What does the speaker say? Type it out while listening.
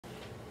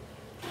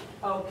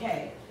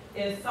Okay,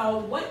 and so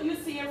what you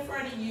see in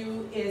front of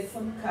you is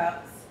some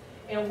cups.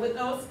 And with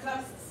those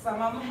cups,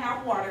 some of them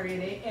have water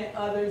in it and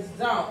others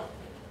don't.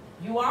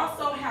 You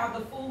also have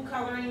the food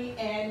coloring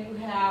and you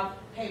have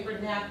paper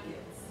napkins.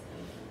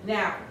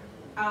 Now,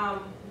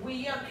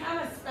 we are kind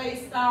of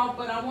spaced out,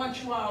 but I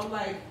want you all,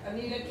 like,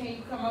 Anita, can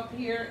you come up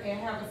here and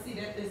have a seat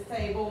at this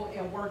table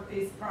and work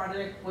this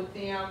project with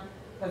them?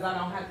 Because I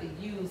don't have to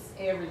use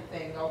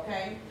everything,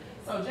 okay?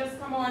 So just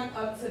come on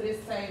up to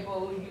this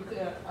table. You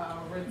could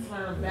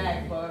return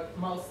back, but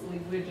mostly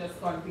we're just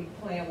going to be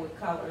playing with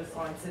colors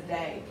on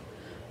today.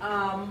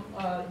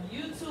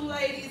 You two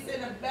ladies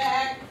in the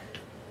back,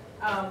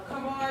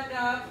 come on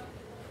up.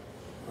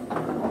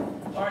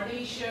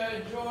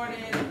 Arnisha,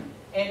 Jordan,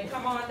 and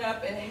come on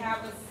up and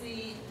have a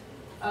seat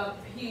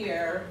up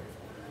here.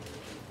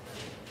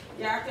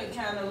 Y'all can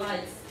kind of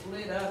like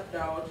split up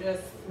though.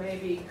 Just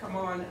maybe come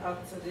on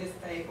up to this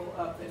table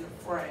up in the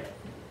front.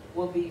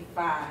 Will be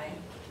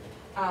fine.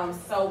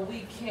 So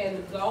we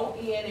can go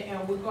in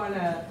and we're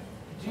gonna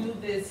do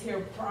this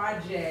here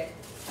project.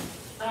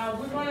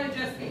 We're gonna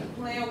just be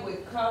playing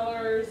with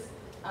colors.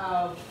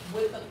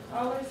 With the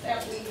colors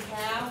that we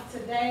have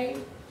today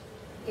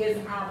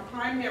is our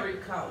primary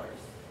colors.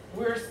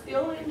 We're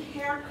still in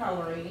hair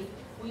coloring.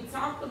 We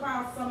talked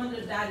about some of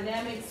the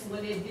dynamics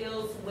when it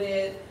deals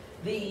with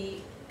the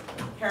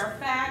hair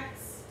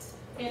facts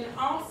and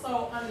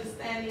also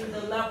understanding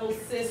the level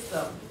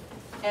system,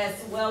 as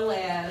well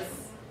as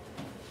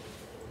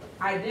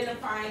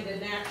identifying the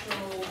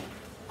natural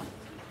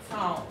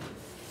tone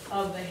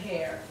of the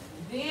hair.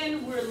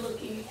 Then we're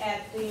looking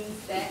at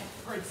things that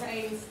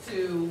pertains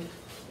to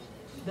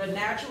the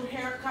natural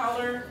hair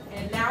color,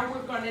 and now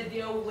we're going to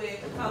deal with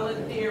color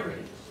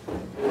theory,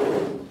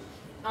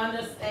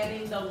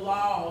 understanding the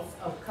laws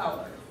of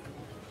color.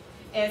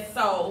 And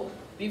so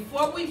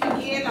before we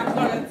begin, I'm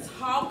going to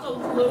talk a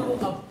little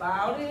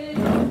about it.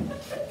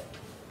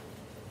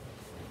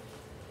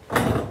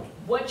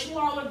 What you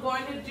all are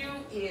going to do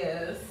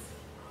is,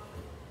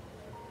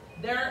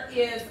 there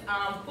is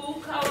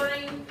food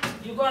coloring.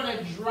 You're going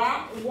to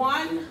drop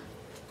 1,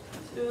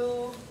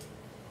 2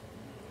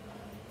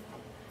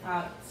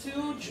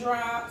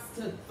 drops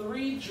to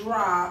 3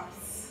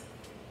 drops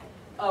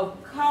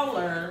of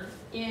color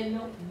in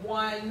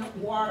 1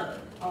 water,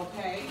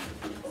 okay?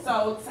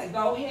 So to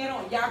go ahead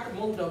on, y'all can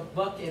move the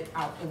bucket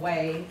out the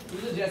way. You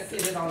can just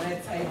sit it on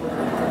that table to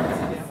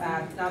the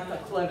side, not to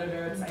clutter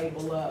their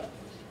table up.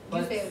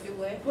 But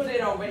put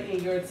it over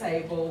in your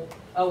table,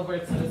 over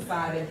to the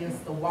side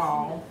against the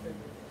wall.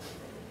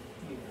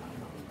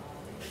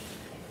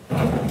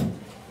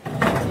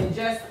 And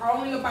just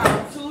only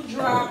about 2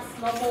 drops,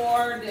 no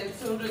more than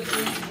 2 to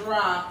 3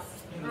 drops.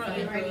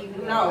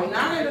 No,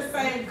 not in the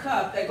same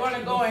cup. They're going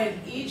to go in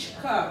each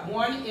cup,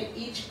 1 in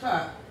each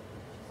cup.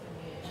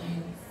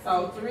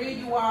 So 3 of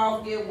you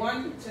all get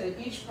 1 to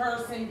each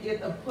person,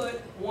 get to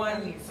put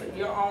 1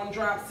 your own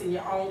drops in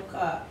your own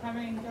cup. How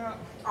many drops?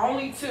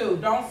 Only 2.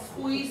 Don't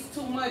squeeze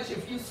too much.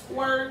 If you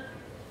squirt,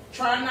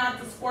 try not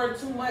to squirt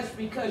too much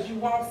because you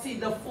won't see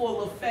the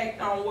full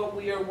effect on what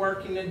we are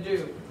working to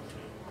do.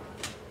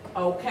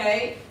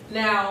 Okay?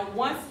 Now,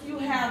 once you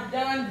have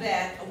done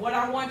that, what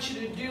I want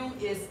you to do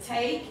is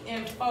take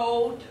and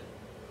fold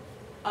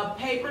a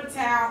paper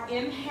towel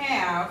in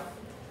half.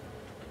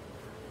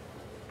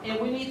 And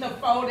we need to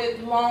fold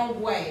it long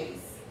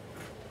ways.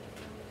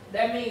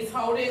 That means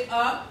hold it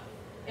up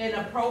in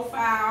a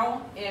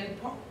profile and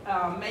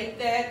make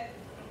that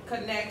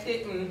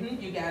connected.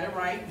 You got it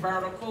right,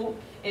 vertical.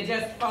 And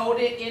just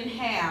fold it in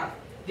half.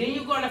 Then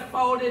you're going to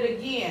fold it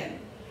again.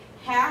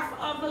 Half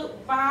of the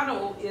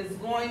bottle is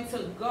going to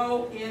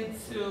go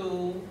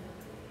into,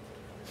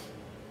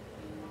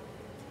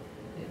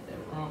 did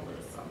that wrong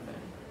or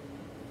something.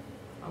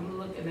 I'm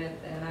looking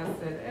at that and I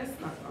said, that's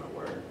not going to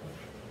work.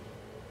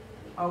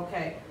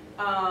 Okay.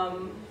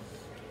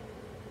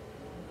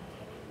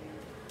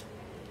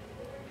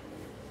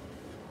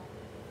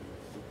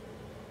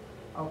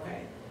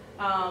 Okay.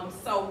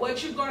 So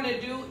what you're going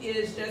to do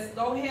is just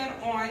go ahead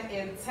on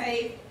and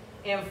take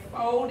and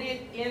fold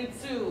it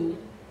into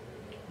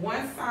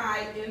one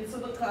side into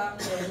the cup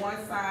and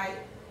one side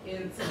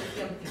into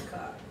the empty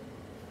cup.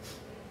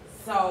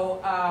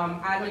 So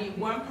I need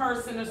 1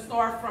 person to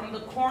start from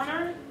the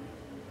corner.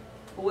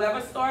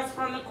 Whoever starts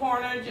from the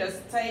corner,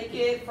 just take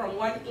it from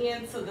one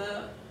end to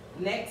the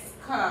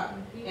next cup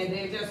and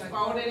then just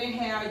fold it in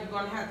half. You're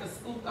going to have to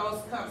scoop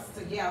those cups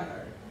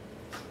together.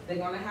 They're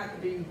going to have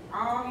to be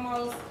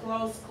almost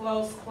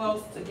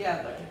close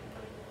together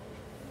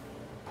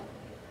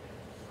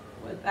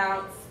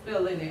without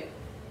spilling it.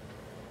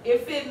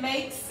 If it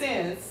makes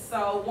sense,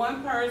 so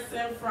 1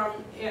 person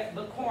from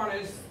the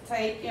corners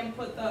take and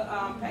put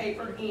the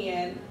paper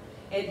in,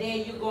 and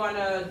then you're going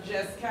to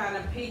just kind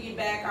of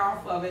piggyback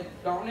off of it.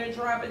 Don't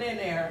drop it in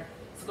there.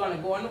 It's going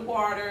to go in the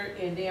water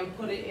and then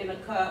put it in a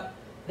cup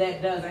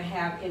that doesn't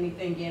have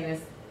anything in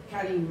it.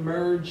 Kind of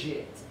immerse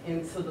it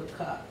into the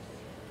cup.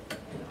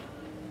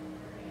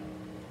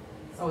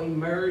 So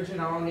immerse it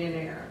on in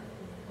there.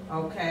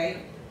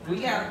 Okay?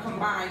 We gotta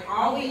combine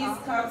all these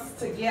cups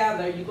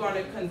together. You're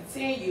gonna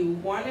continue.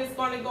 One is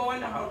gonna go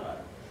in the, hold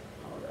up.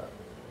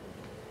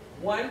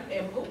 One,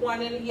 and put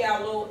one in the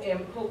yellow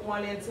and put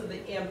one into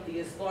the empty.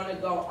 It's gonna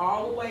go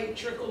all the way,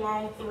 trickle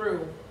on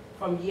through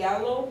from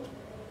yellow.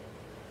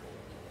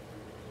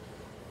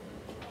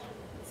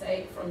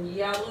 Take from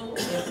yellow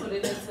and put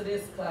it into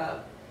this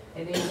cup.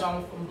 And then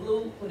going from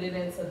blue, put it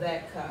into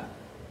that cup.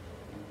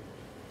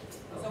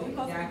 Okay, so we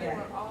supposed to be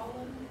doing all of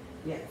them?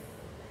 Yes.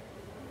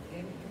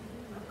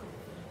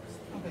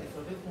 Okay,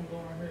 so this one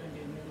going here and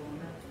then this one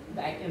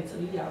there. Back into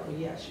the yellow,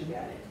 yes, you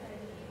got it.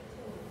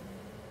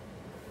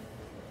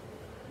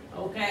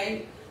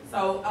 Okay,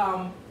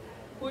 so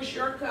push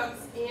your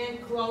cups in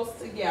close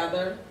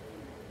together.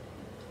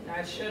 And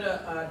I should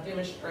have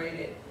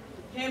demonstrated.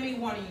 Hand me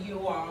one of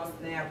you all's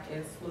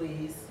napkins,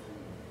 please.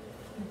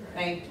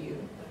 Thank you.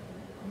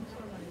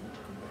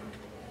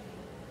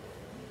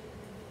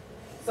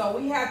 So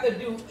we have to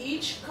do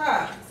each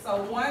cup.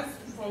 So once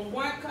from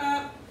one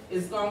cup,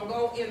 it's going to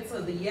go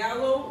into the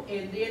yellow,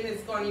 and then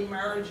it's going to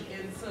emerge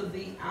into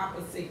the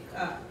opposite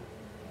cup.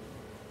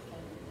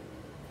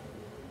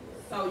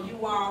 So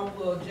you all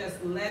will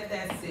just let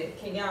that sit.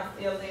 Can y'all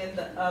fill in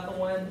the other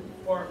one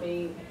for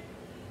me?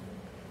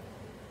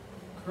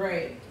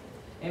 Great.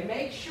 And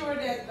make sure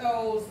that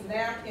those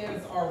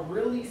napkins are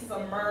really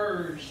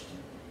submerged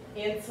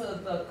into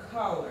the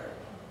color.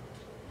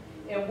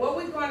 And what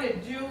we're going to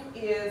do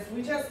is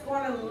we're just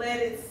going to let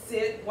it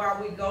sit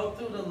while we go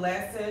through the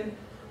lesson.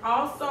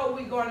 Also,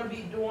 we're going to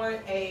be doing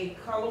a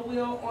color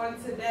wheel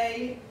on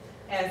today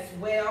as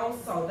well.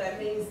 So that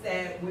means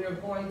that we're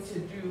going to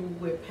do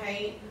with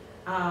paint.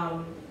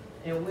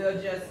 And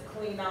we'll just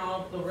clean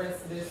off the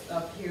rest of this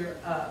stuff here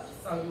up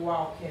so you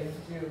all can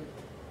do.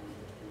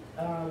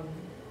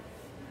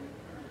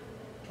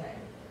 Okay.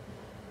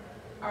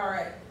 All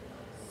right.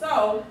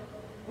 So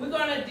we're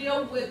going to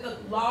deal with the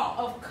law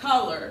of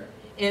color.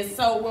 And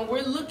so when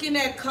we're looking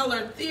at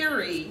color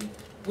theory,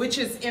 which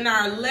is in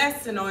our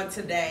lesson on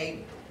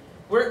today,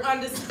 we're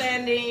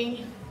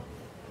understanding.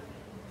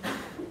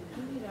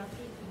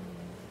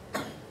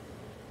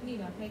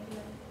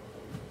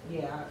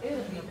 Yeah,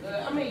 it'll be good.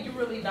 I mean, you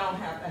really don't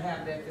have to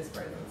have that this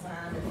present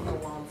time if you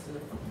don't want to.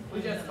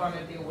 We're just going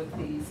to deal with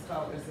these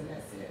colors and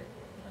that's it.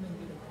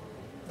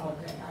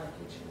 Okay, I'll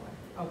get you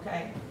one.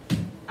 Okay.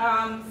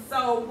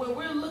 So when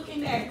we're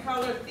looking at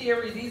color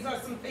theory, these are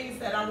some things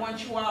that I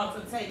want you all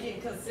to take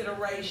in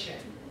consideration.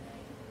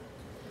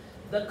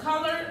 The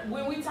color,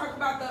 when we talk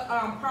about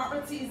the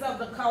properties of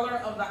the color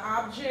of the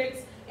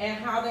objects and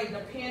how they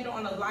depend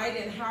on the light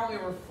and how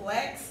it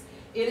reflects,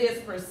 it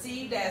is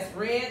perceived as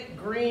red,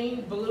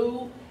 green,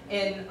 blue,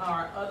 and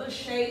our other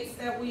shades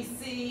that we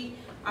see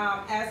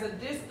as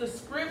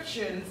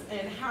descriptions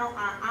and how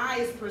our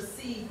eyes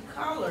perceive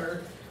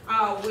color,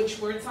 which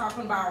we're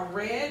talking about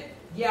red,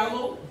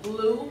 yellow,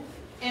 blue,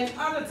 and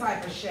other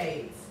type of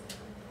shades.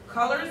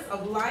 Colors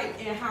of light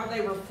and how they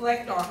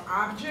reflect on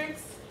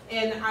objects.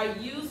 And I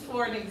use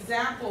for an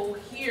example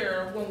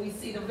here when we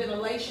see the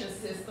ventilation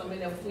system,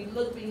 and if we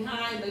look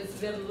behind this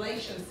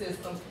ventilation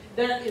system,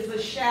 there is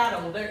a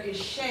shadow, there is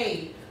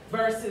shade,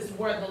 versus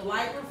where the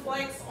light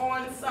reflects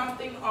on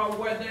something or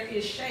where there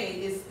is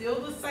shade. It's still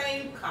the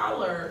same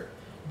color,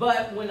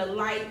 but when the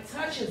light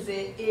touches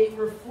it, it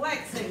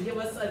reflects and gives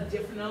us a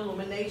different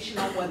illumination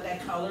on what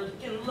that color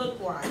can look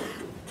like.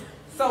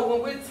 So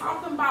when we're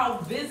talking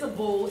about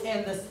visible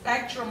and the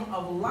spectrum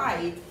of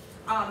light,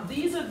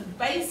 these are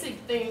basic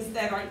things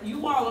that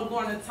you all are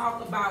going to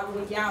talk about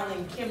when y'all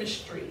in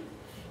chemistry.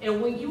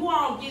 And when you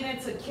all get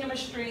into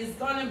chemistry, it's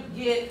going to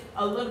get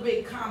a little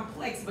bit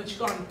complex, but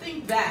you're going to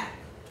think back.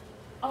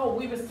 Oh,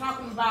 we was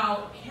talking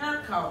about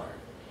hair color.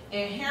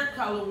 And hair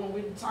color, when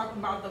we were talking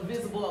about the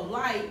visible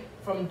light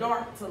from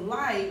dark to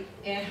light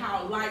and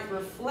how light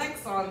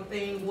reflects on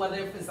things, whether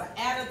if it's an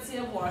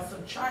additive or a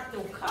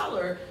subtractive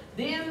color,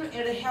 then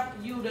it'll help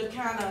you to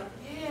kind of,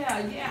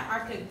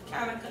 I could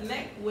kind of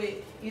connect with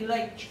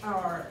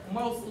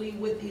mostly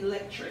with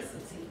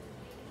electricity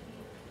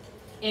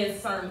in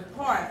certain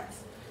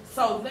parts.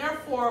 So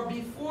therefore,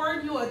 before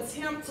you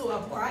attempt to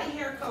apply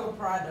hair color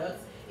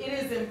products, it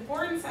is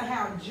important to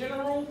have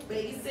general,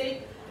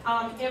 basic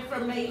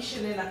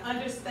information and an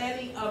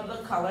understanding of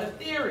the color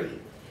theory.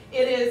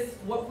 It is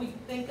what we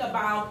think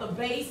about the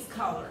base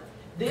color.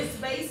 These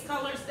base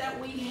colors that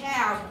we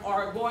have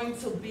are going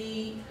to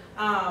be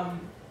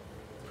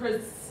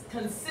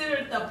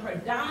considered the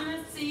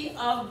predominancy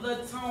of the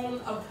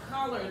tone of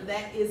color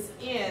that is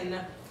in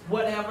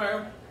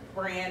whatever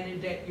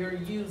brand that you're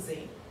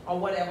using or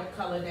whatever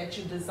color that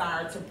you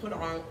desire to put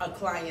on a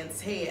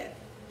client's head.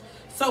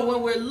 So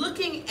when we're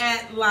looking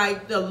at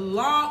like the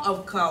law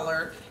of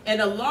color, and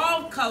the law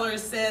of color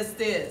says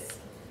this: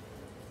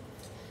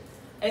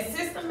 a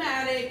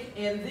systematic,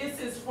 and this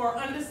is for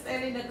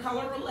understanding the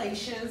color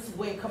relations,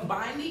 when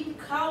combining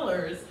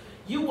colors,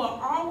 you will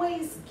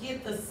always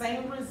get the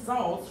same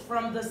results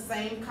from the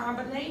same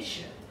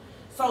combination.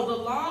 So the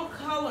law of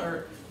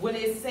color, when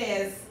it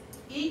says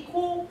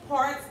equal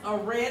parts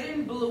of red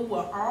and blue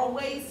will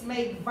always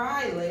make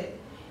violet,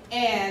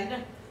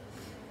 and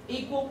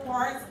Equal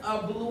parts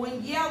of blue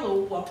and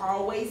yellow will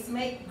always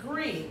make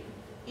green.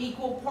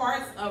 Equal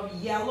parts of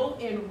yellow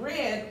and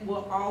red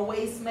will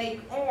always make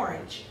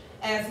orange,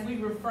 as we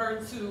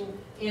refer to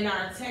in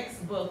our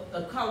textbook,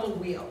 the color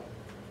wheel.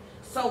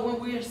 So when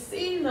we're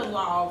seeing the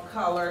law of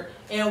color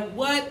and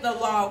what the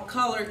law of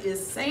color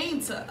is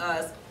saying to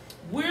us,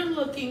 we're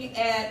looking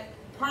at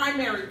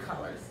primary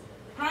colors.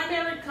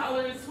 Primary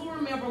colors, who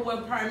remember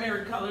what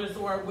primary colors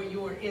were when you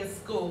were in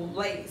school?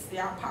 Ladies,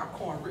 y'all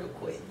popcorn real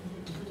quick.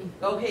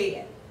 Go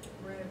ahead.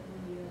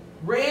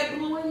 Red,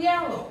 blue, and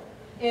yellow.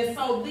 And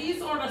so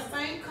these are the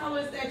same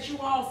colors that you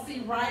all see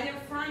right in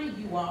front of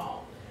you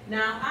all.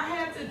 Now, I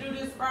had to do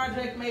this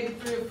project maybe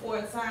 3 or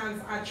 4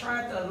 times. I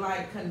tried to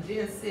like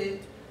condense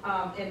it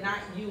and not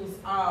use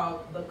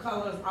all the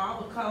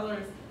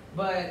colors,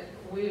 but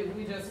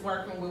we just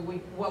working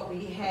with what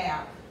we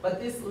have. But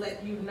this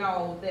let you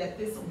know that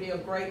this will be a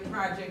great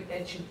project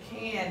that you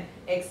can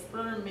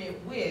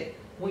experiment with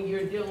when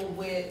you're dealing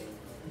with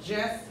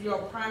just your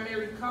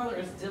primary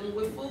colors, dealing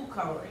with food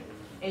coloring.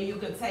 And you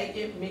could take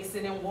it, mix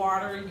it in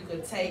water, you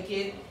could take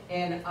it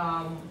and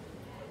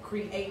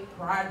create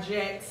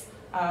projects.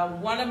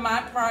 One of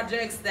my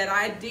projects that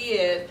I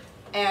did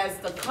as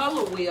the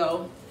color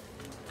wheel,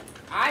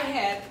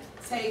 I'd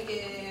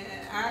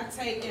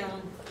taken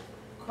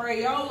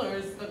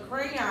Crayolas, the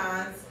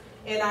crayons,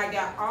 and I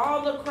got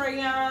all the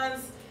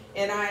crayons,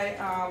 and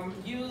I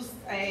used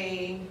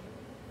a,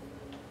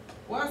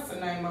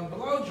 a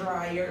blow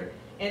dryer,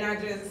 and I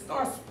just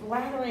started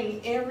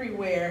splattering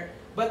everywhere.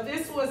 But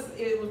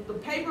the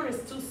paper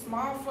is too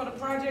small for the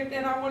project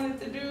that I wanted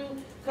to do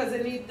because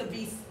it needs to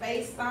be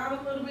spaced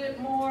out a little bit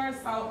more.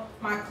 So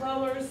my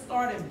colors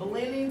started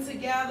blending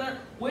together,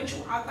 which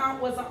I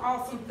thought was an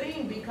awesome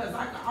thing because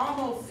I could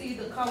almost see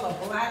the color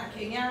black.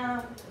 Can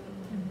y'all?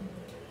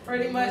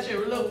 Pretty much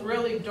it looked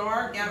really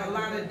dark, got a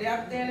lot of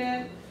depth in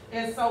it.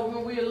 And so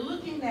when we're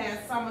looking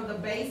at some of the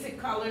basic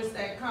colors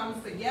that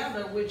comes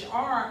together, which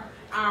are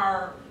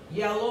our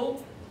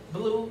yellow,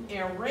 blue,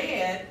 and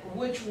red,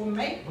 which will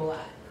make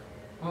black,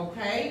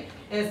 okay?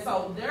 And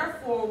so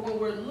therefore, when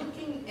we're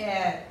looking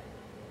at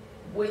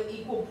with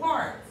equal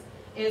parts,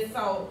 and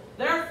so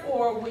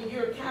therefore, when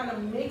you're kind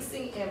of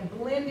mixing and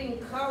blending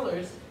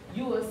colors,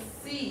 you will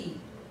see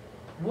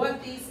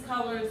what these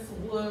colors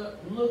would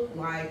look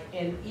like,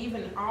 and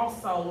even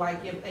also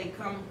like if they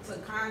come to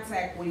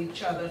contact with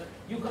each other,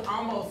 you could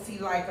almost see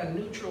like a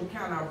neutral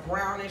kind of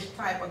brownish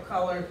type of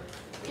color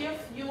if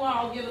you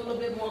all get a little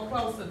bit more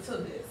closer to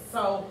this.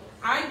 So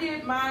I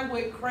did mine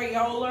with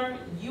Crayola.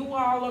 You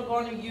all are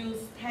going to use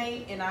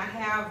paint, and I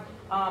have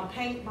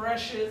paint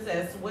brushes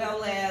as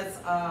well as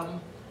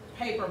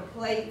paper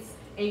plates,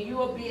 and you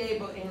will be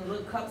able, in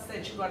little cups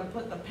that you're going to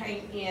put the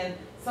paint in,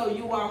 so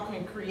you all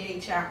can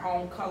create your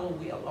own color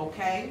wheel,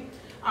 okay?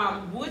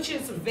 Which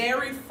is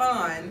very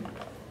fun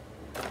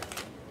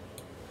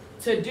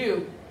to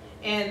do.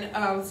 And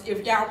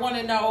if y'all want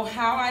to know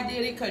how I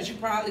did it, because you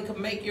probably could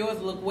make yours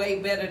look way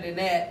better than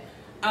that,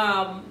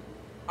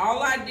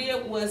 all I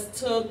did was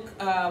took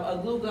a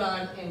glue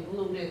gun and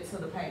glued it to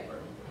the paper,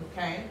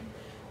 okay?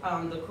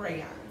 The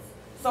crayons.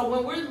 So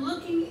when we're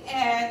looking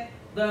at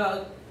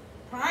the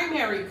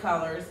primary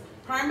colors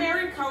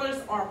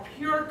are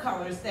pure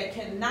colors that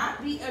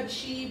cannot be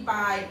achieved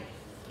by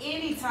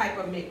any type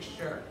of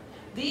mixture.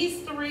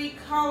 These 3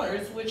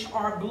 colors, which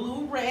are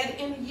blue, red,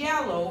 and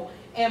yellow,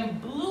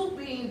 and blue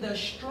being the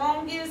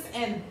strongest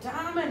and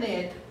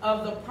dominant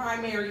of the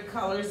primary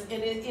colors,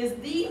 and it is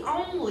the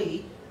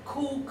only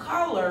cool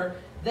color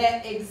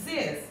that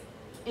exists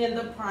in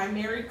the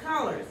primary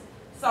colors.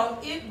 So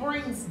it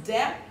brings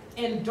depth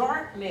and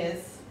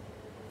darkness,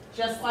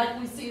 just like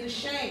we see the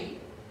shade.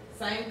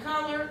 Same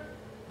color,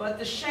 but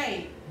the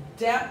shade,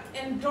 depth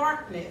and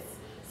darkness.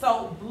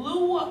 So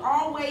blue will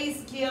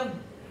always give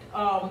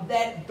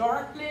that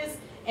darkness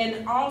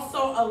and also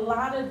a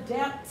lot of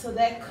depth to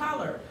that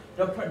color.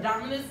 The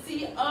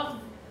predominancy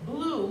of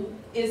blue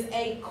is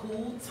a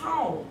cool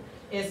tone.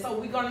 And so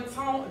we're going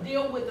to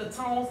deal with the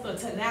tones, the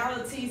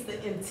tonalities,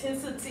 the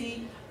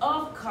intensity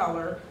of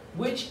color,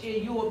 which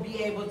you will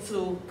be able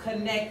to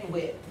connect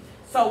with.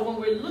 So when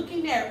we're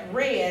looking at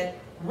red,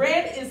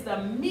 red is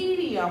the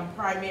medium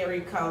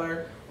primary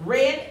color.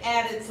 Red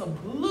added to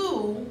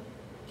blue,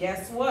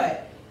 guess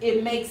what?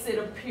 It makes it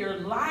appear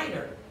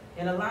lighter.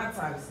 And a lot of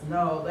times,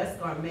 no, that's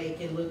going to make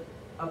it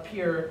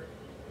appear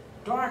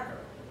darker,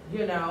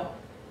 you know,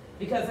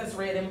 because it's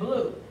red and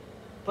blue.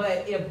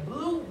 But if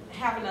blue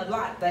having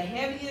the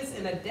heaviest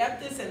and the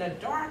depthest and the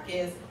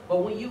darkest,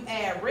 but when you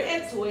add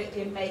red to it,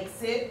 it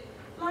makes it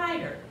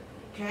lighter,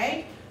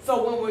 okay?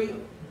 So when we're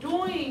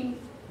doing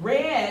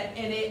red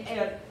and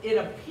it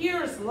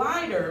appears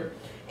lighter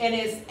and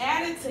it's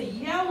added to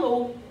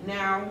yellow,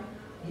 now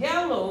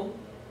yellow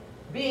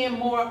being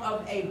more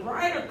of a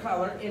brighter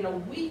color and the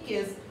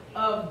weakest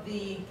of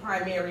the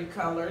primary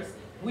colors,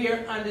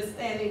 we're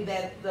understanding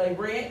that the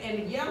red and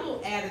the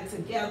yellow added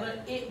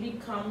together, it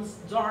becomes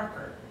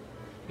darker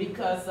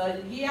because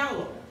of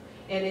yellow,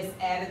 and it's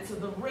added to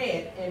the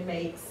red and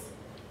makes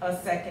a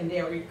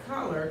secondary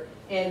color,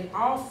 And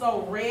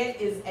also red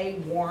is a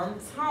warm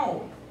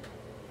tone.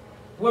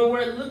 When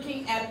we're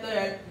looking at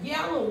the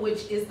yellow,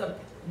 which is the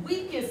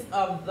weakest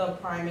of the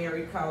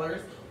primary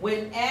colors,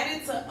 when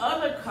added to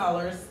other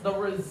colors, the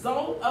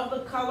result of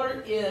the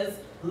color is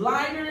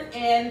lighter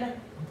and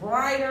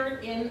brighter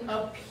in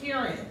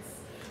appearance.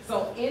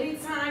 So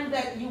anytime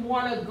that you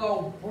want to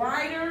go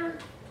brighter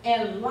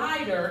and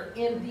lighter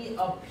in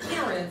the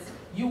appearance,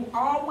 you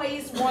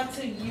always want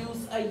to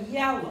use a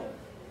yellow.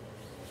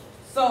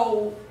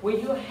 So when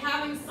you're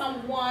having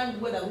someone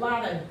with a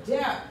lot of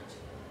depth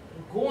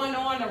going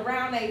on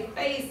around their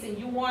face and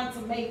you want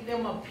to make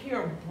them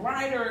appear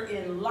brighter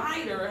and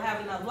lighter,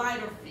 having a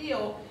lighter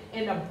feel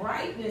and a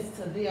brightness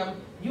to them,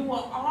 you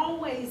will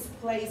always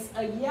place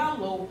a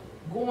yellow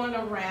going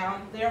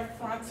around their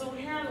frontal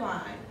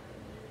hairline.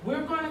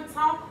 We're going to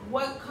talk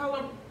what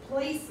color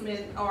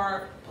placement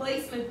or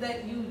placement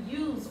that you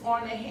use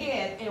on the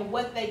head and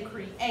what they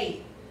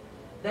create.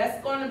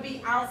 That's going to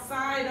be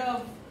outside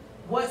of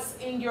what's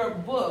in your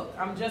book.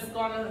 I'm just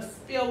going to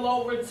spill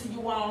over to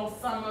you all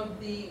some of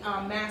the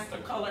master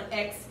color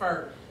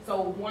expert.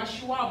 So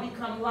once you all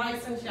become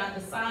licensed, y'all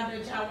decide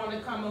that y'all want to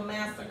become a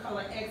master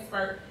color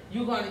expert,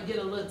 you're going to get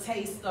a little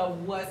taste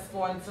of what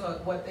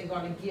they're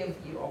going to give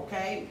you,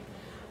 okay?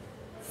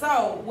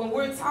 So when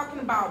we're talking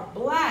about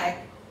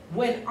black,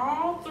 when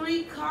all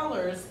three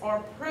colors are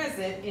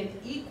present in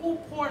equal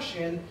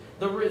portion,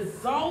 the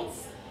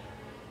results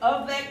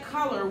of that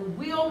color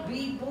will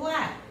be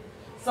black.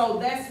 So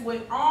that's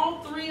with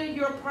all three of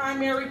your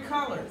primary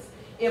colors.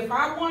 If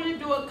I want to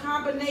do a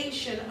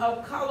combination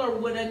of color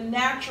with a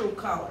natural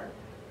color,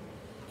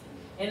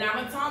 and I'm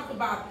going to talk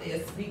about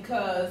this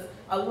because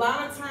a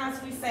lot of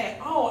times we say,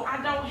 oh, I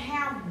don't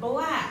have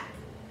black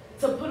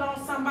to put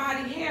on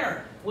somebody's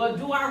hair. Well,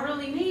 do I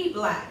really need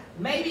black?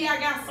 Maybe I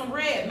got some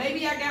red,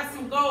 maybe I got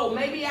some gold,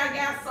 maybe I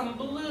got some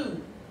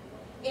blue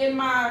in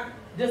my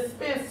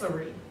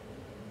dispensary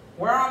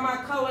where all my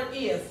color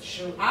is.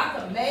 Shoot, I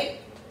can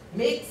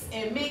mix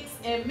and mix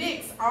and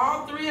mix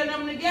all three of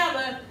them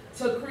together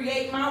to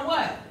create my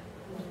what?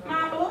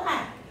 My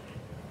black.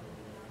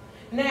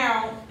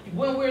 Now,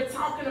 when we're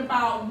talking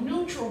about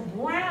neutral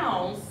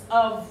browns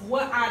of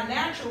what our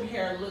natural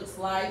hair looks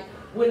like,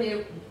 when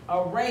it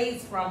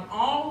arrays from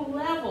all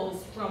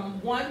levels, from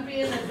 1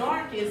 being the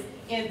darkest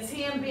and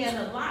 10 being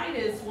the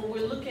lightest, when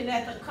we're looking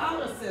at the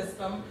color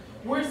system,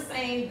 we're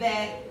saying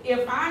that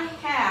if I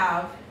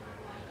have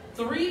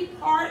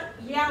 3-part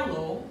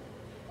yellow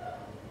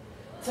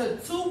to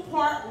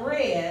 2-part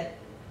red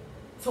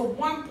to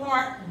 1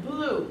 part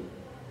blue,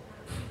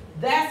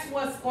 that's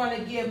what's going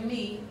to give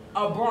me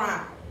a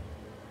brown.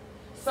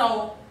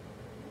 So,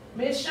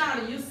 Miss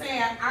Shauna, you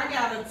saying I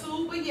got a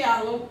tube of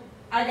yellow,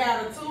 I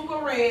got a tube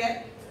of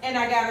red, and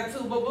I got a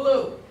tube of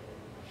blue.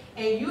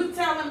 And you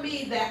telling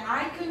me that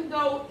I can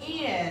go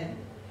in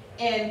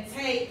and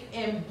take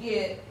and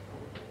get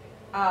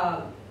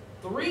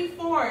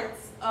 3/4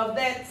 of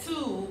that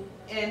tube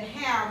and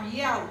have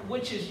yellow,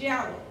 which is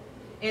yellow.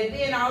 And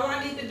then all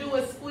I need to do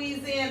is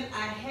squeeze in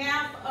a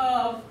half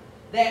of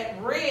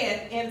that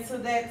red into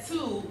that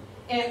tube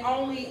and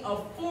only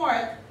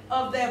 1/4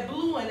 of that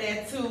blue in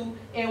that tube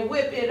and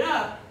whip it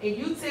up. And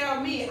you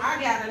tell me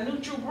I got a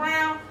neutral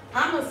brown,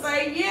 I'm going to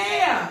say,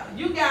 yeah,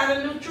 you got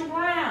a neutral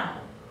brown.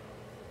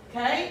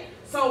 Okay?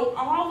 So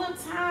all the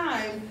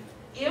time,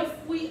 if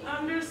we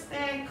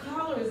understand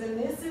colors, and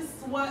this is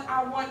what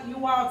I want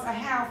you all to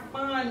have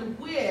fun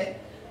with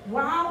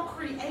while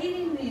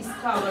creating these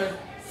colors,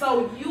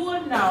 so you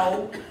will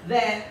know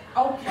that,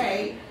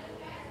 okay,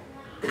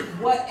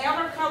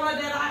 whatever color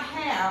that I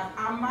have,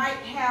 I might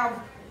have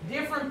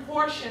different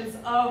portions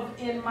of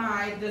in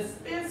my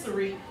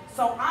dispensary.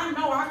 So I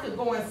know I could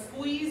go and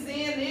squeeze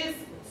in this,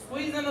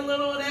 squeeze in a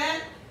little of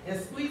that, and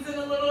squeeze in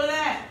a little of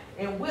that,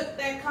 and whip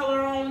that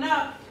color on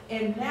up.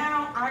 And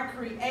now I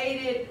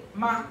created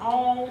my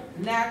own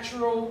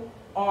natural,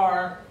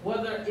 or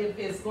whether if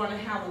it's going to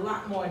have a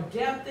lot more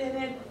depth in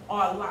it,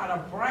 or a lot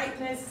of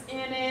brightness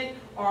in it,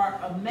 or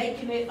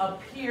making it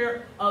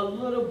appear a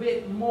little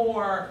bit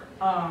more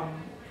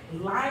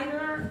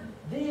lighter,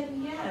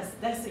 then yes,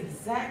 that's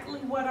exactly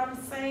what I'm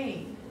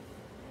saying.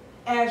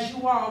 As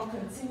you all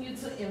continue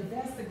to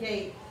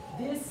investigate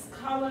this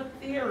color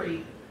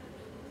theory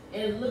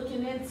and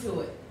looking into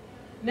it.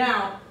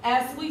 Now,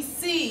 as we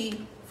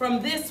see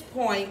from this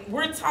point,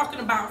 we're talking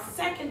about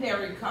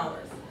secondary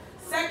colors.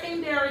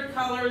 Secondary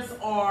colors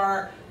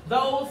are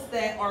those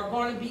that are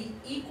going to be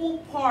equal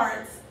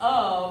parts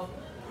of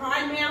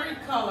primary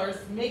colors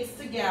mixed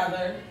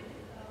together.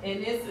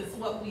 And this is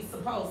what we're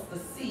supposed to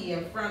see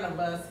in front of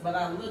us. But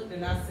I looked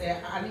and I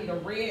said, I need a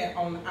red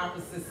on the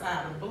opposite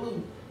side of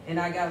blue. And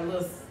I got a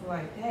little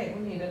like, hey,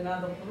 we need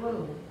another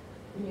blue.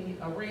 We need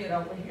a red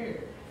over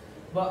here.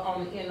 But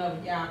on the end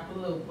of y'all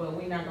blue, but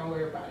we're not going to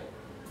worry about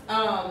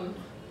it.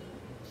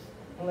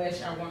 Unless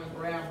y'all want to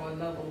grab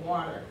another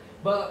water.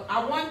 But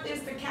I want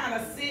this to kind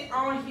of sit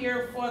on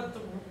here for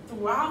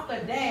throughout the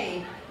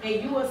day.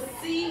 And you will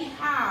see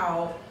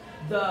how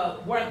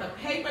where the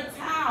paper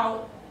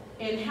towel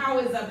and how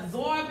it's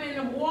absorbing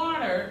the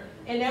water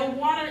and that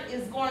water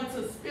is going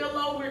to spill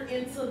over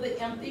into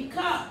the empty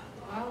cup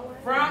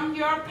from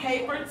your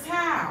paper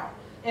towel.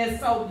 And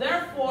so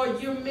therefore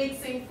you're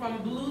mixing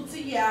from blue to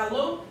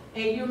yellow,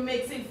 and you're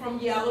mixing from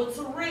yellow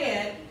to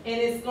red, and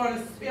it's going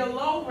to spill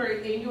over,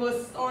 and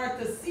you'll start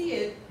to see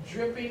it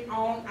dripping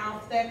on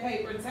off that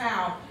paper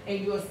towel, and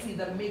you'll see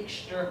the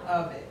mixture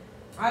of it.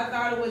 I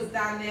thought it was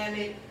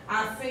dynamic.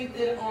 I synced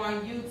it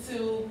on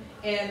YouTube,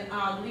 and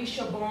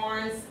Leisha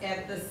Barnes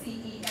at the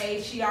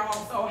CEA, she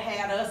also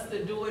had us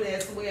to do it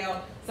as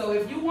well. So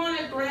if you want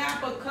to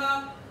grab a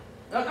cup,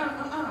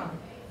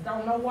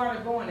 don't know water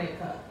go in that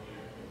cup.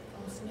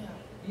 Oh, snap.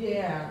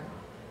 Yeah.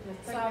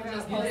 So I'm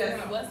just You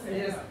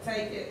just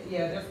take it,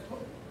 just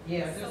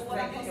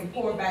take it and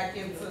pour back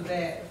into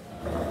that.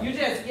 You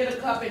just get a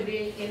cup, and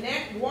then in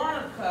that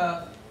water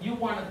cup, you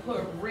want to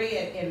put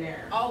red in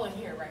there. All in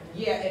here, right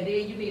here. Yeah, and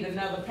then you need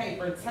another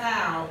paper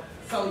towel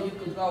so you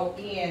could go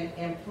in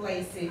and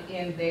place it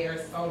in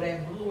there so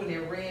that blue and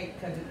that red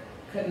can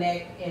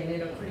connect, and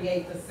it'll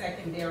create the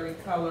secondary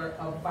color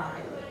of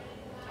violet.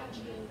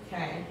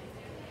 Okay.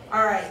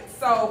 All right,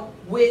 so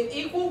with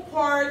equal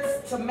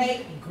parts to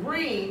make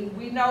green,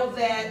 we know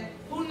that,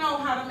 who know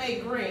how to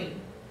make green?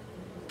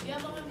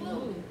 Yellow and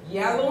blue.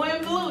 Yellow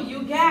and blue,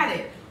 you got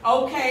it.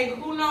 Okay,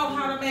 who know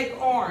how to make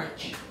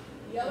orange?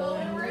 Yellow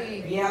and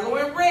red. Yellow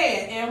and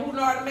red. And who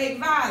know how to make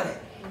violet?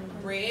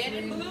 Red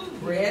and blue.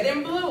 Red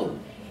and blue.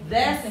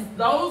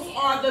 Those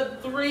are the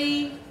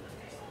three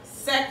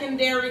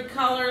secondary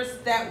colors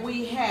that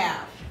we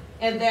have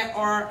and that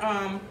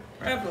are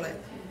prevalent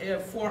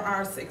for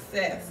our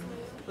success.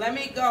 Let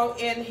me go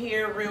in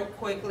here real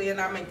quickly, and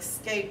I'm going to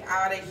escape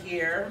out of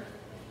here.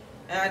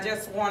 And I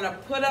just want to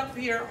put up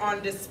here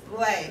on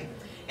display.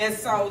 And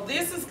so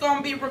this is going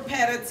to be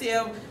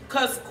repetitive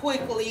because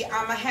quickly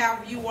I'm going to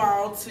have you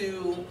all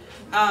to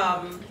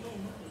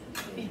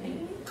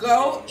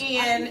go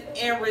in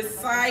and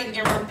recite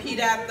and repeat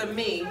after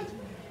me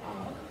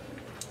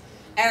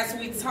as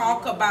we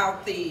talk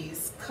about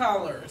these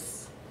colors.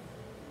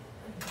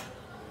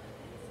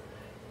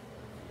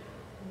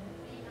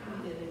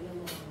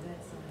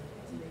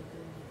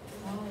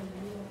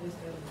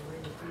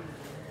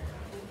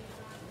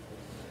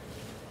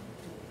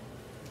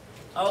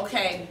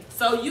 Okay,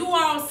 so you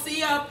all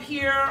see up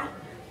here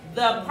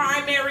the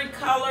primary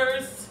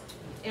colors,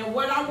 and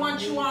what I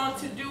want you all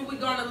to do, we're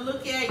going to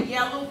look at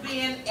yellow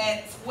being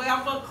at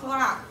 12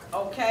 o'clock,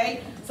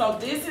 okay? So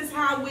this is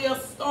how we'll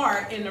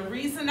start, and the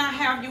reason I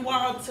have you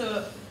all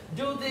to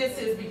do this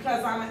is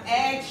because I'm going to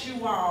ask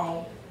you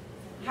all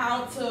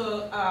how to,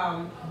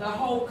 the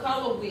whole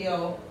color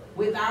wheel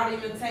without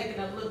even taking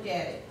a look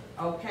at it,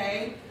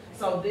 okay?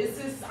 So this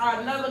is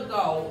another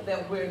goal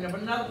that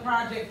another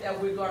project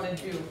that we're going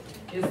to do.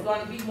 It's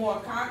going to be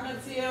more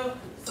cognitive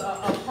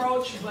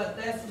approach, but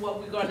that's what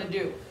we're going to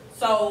do.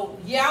 So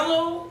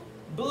yellow,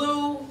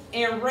 blue,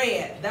 and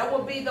red. That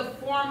will be the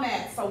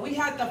format. So we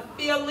have to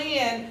fill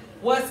in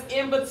what's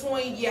in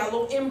between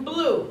yellow and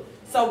blue.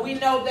 So we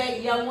know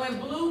that yellow and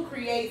blue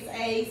creates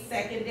a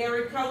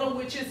secondary color,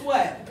 which is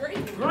what?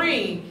 Green.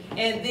 Green.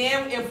 And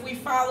then if we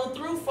follow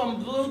through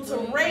from blue to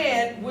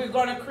red, we're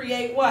going to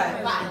create what?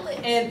 Violet.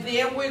 And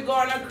then we're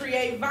going to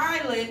create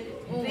violet.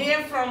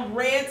 Then from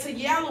red to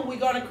yellow, we're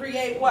going to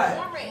create what?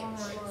 Orange.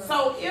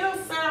 So it'll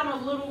sound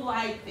a little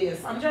like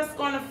this. I'm just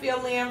going to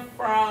fill in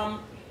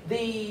from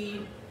the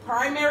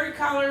primary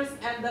colors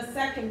and the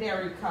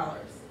secondary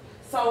colors.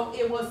 So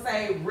it will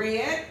say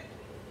red,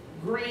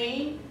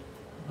 green,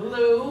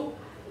 blue,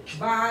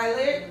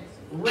 violet,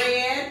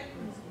 red,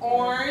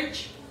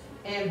 orange,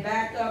 and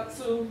back up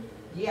to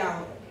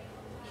yellow.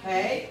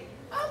 Okay?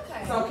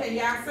 Okay. So can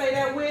y'all say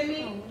that with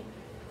me?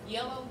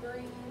 Yellow,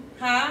 green.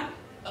 Huh?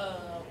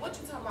 What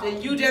you talking about?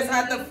 Then you just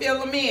have to fill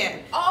them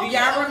in. Oh, do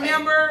y'all okay.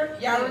 remember?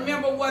 Y'all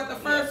remember what the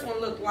first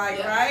one looked like,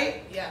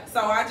 right? Yeah.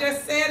 So I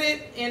just said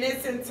it in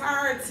its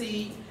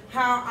entirety,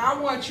 how I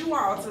want you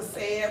all to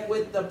say it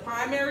with the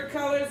primary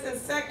colors and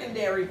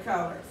secondary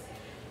colors.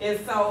 And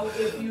so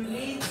if you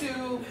need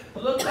to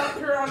look up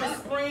here on the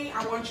screen,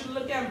 I want you to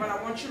look at them, but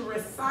I want you to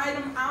recite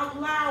them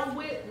out loud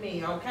with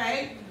me,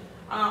 okay?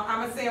 I'm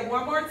going to say it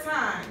one more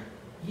time.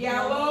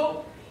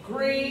 Yellow,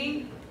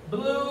 green,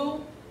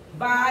 blue,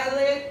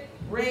 violet,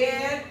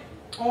 red,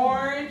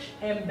 orange,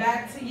 and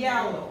back to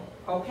yellow,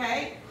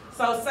 okay?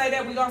 So say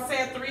that, we're going to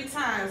say it 3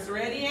 times.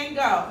 Ready and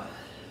go.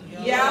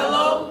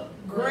 Yellow,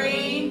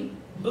 green,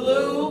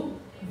 blue,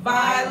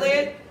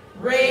 violet,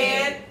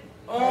 red,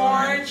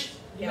 orange,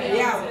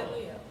 yellow.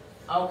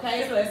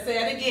 Okay, so let's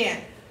say it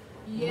again.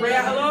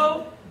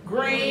 Yellow,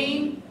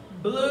 green,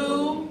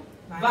 blue,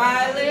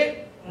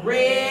 violet,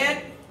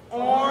 red,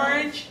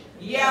 orange,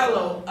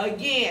 yellow.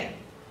 Again.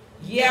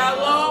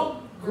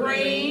 Yellow,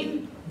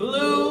 green,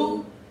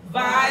 blue,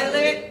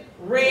 violet,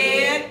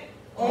 red,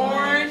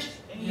 orange,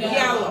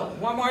 yellow.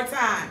 One more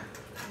time.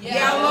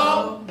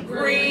 Yellow,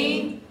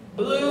 green,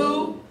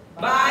 blue,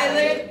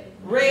 violet,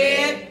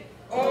 red,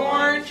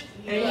 orange,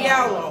 and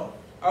yellow.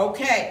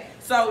 Okay,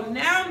 so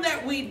now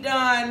that we've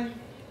done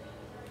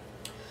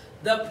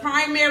the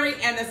primary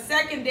and the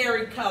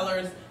secondary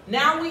colors,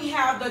 Now we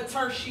have the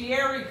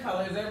tertiary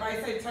colors.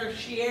 Everybody say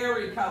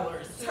tertiary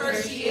colors.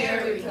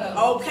 Tertiary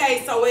colors.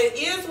 Okay, so it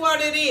is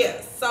what it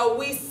is. So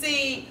we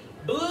see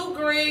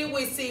blue-green,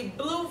 we see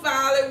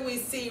blue-violet, we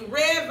see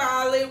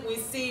red-violet, we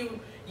see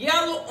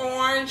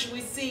yellow-orange,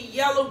 we see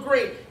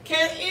yellow-green.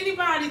 Can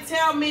anybody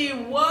tell me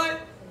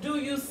what do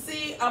you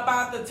see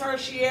about the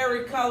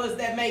tertiary colors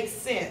that make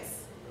sense?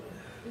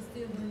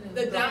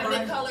 The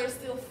dominant color is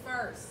still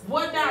first.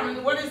 What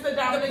dominant? What is the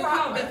dominant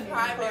color? The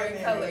primary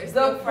colors.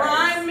 The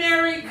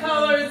primary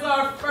colors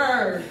are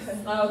first.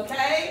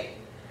 Okay?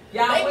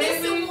 Y'all They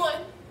with missing me? one,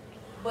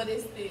 but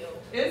it's still.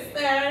 It's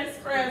there. It's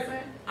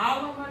present.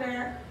 All over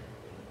there.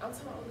 I'm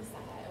talking on the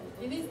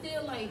side. And it's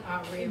still like,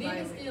 red, and then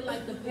it's still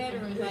like the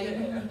pattern,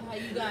 like how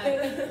you got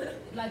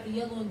like the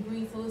yellow and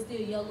green, so it's still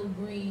yellow,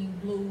 green,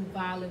 blue,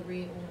 violet,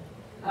 red,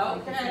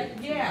 orange. Okay,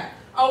 yeah.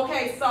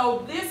 Okay,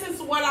 so this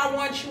is what I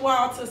want you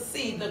all to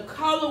see, the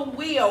color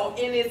wheel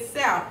in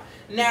itself.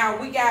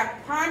 Now, we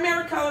got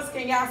primary colors.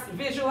 Can y'all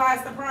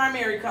visualize the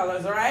primary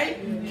colors, all right?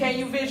 Mm-hmm. Can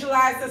you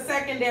visualize the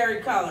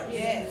secondary colors?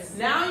 Yes.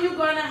 Now you're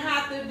going to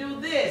have to do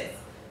this.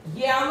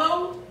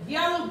 Yellow,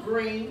 yellow,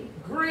 green,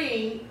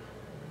 green,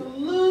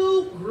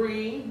 blue,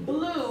 green,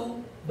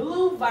 blue,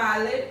 blue,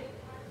 violet,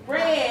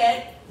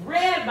 red,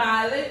 red,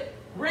 violet,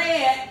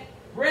 red,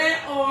 red,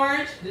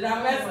 orange. Did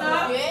I mess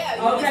up? Yeah.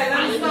 Okay,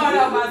 let me start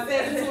over. I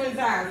said it 20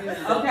 times.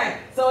 Okay,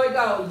 so it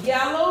goes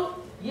yellow,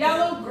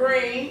 yellow,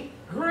 green,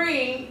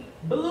 green,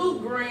 blue,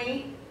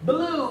 green,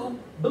 blue,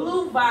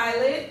 blue,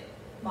 violet,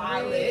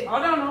 Violet.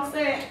 Hold on, don't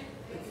say it.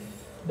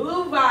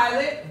 Blue,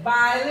 violet,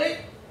 violet,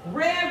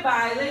 red,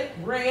 violet,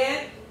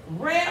 red,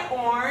 red,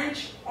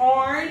 orange,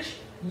 orange,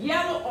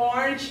 yellow,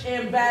 orange,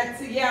 and back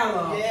to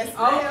yellow. Yes,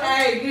 ma'am.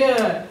 Okay,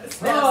 good.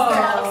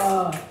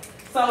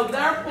 So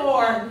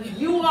therefore,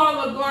 you all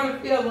are going to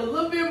feel a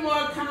little bit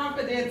more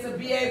confident to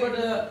be able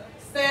to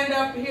stand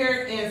up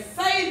here and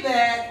say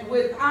that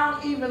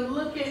without even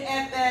looking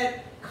at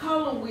that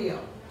color wheel.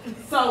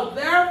 So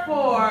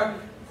therefore,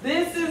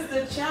 this is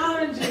the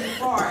challenging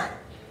part.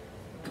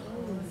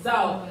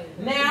 So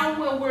now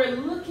when we're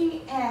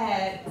looking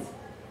at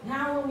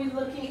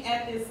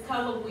this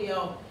color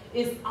wheel,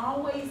 it's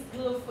always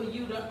good for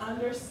you to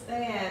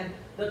understand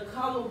the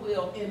color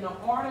wheel in the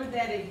order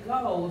that it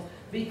goes,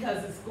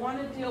 because it's going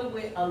to deal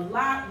with a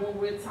lot when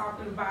we're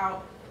talking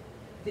about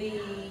the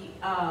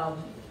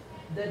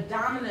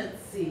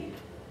dominancy.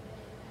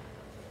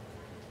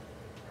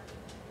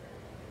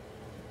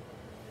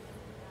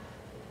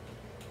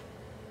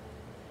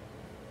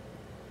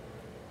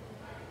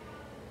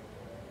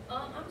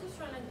 I'm just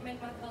trying to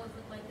make my colors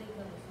look like they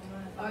colors.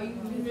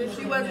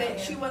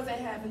 She wasn't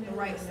having the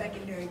right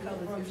secondary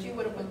colors. If she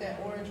would have put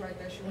that orange right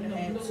there, she would have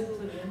had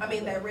two. I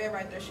mean that red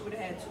right there, she would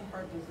have had two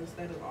purples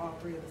instead of all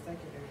three of the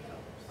secondary colors.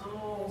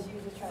 Oh, She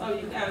was just so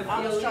you got to I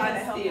was feel trying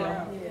to it help still. her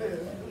out.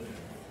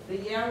 The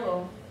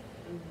yellow.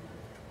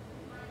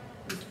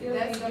 You still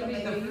That's need, gonna you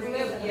need make the me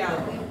flip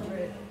yellow.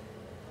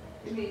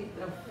 You need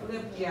the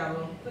flip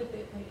yellow. Put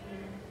that paper in.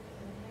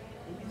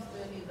 And you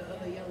still need the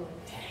other yellow.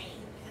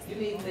 You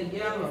need the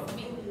yellow. You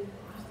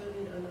still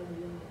need another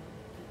yellow.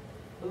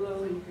 So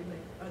Blue. you can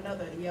make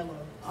another yellow.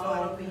 So Oh,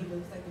 it'll okay. be the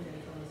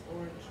secondary colors,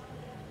 orange,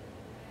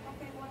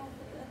 Okay, why don't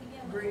put the other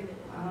yellow? green.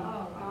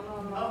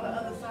 Oh, On the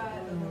other side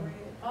of the red.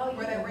 Oh,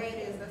 Where that red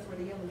is, that's where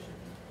the yellow should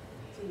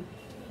be.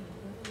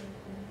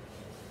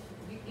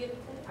 You get it?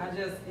 I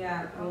just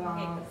got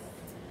lost.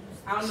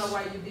 I don't know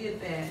why you did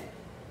that.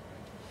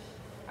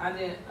 I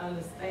didn't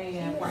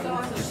understand why you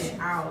took it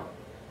out.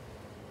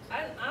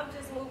 I'm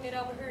just moving it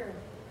over here.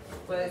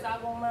 But Cause I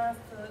want mine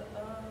to,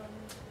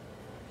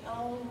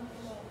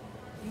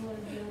 you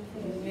wanna be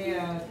okay?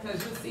 yeah, because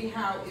you see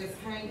how it's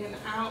hanging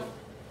out.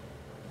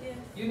 Yeah.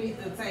 You need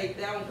to take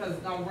that one because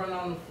it's gonna run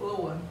on the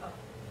floor.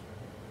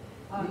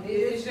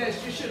 It's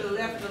just you should have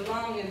left it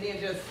alone and then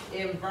just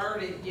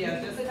invert it.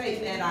 Yeah, just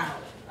take that out.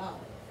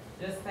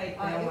 Just take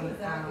that one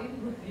out.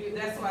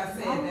 That's why I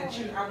said that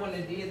I wouldn't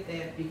have did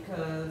that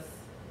because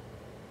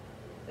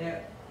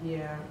that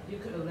you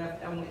could have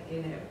left that one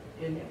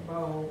in that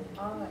bowl.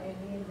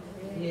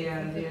 Yeah,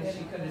 and then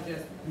she could have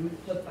just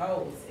put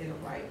those in the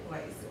right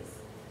places.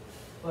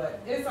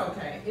 But it's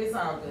okay. It's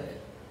all good.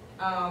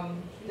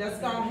 Just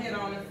go ahead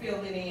on and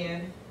fill it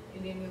in.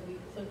 And then we'll be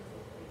clear.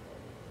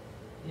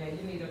 Yeah,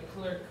 you need a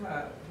clear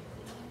cup.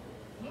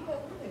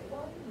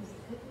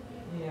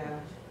 Yeah.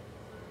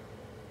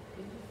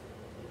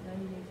 Now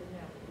you need to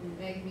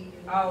napkin.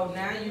 Oh,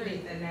 now you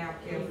need the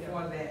napkin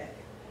for that.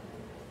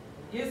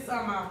 Get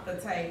some off the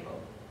table.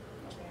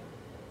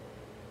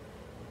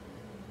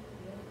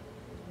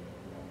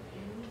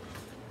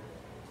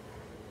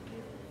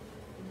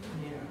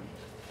 Yeah.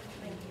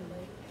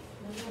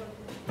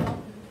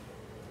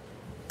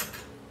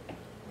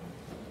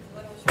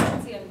 What I was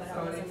trying to tell you, but I So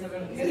they wasn't could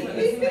have doing put it.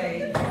 it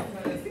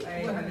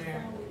stay in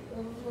there.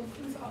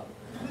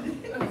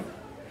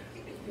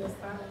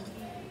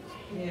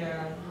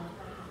 Yeah.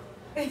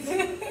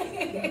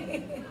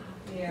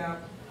 Yeah.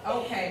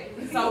 Okay.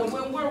 So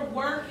when we're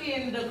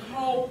working the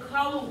whole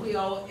color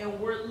wheel and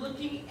we're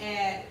looking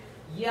at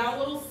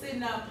yellow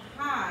sitting up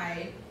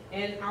high,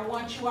 and I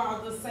want you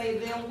all to say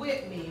them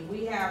with me.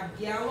 We have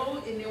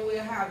yellow, and then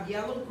we'll have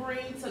yellow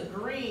green to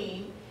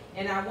green,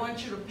 and I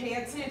want you to pay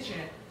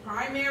attention.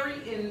 Primary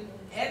in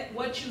at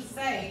what you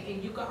say,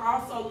 and you can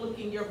also look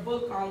in your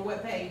book on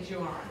what page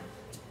you're on.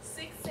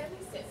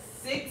 676.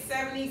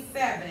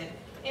 677,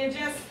 and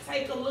just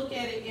take a look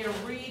at it and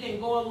read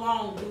and go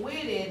along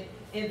with it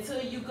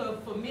until you can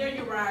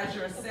familiarize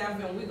yourself,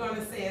 and we're going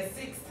to say it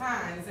 6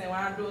 times, and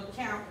I'll do a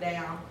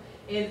countdown.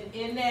 And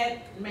in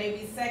that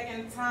maybe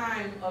second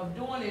time of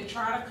doing it,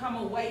 try to come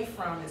away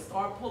from it,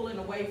 start pulling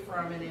away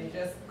from it, and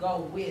just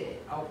go with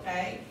it,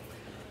 okay?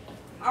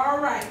 All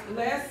right,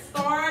 let's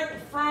start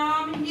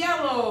from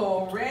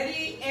yellow.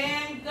 Ready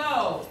and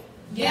go.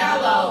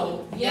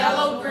 Yellow,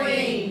 yellow,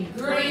 green,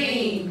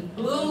 green,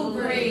 blue,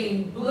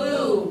 green,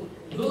 blue,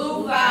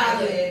 blue,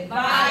 violet,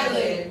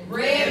 violet,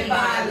 red,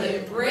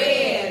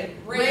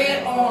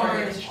 red,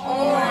 orange,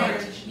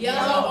 orange,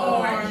 yellow,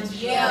 orange,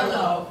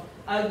 yellow.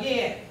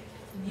 Again.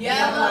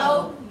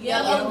 Yellow,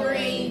 yellow,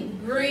 green,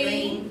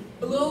 green,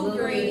 blue,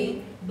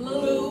 green,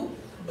 blue,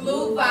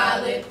 blue,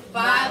 violet,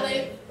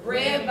 violet,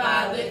 red,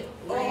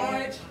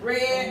 orange,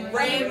 red,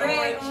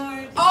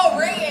 orange. Oh,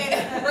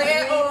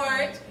 red,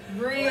 orange.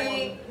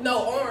 Red.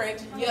 No,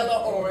 orange,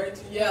 yellow,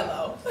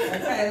 yellow.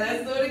 Okay,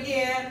 let's do it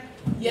again.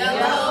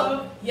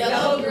 Yellow,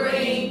 yellow,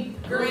 green,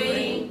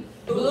 green,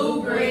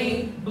 blue,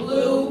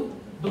 blue,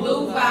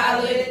 blue,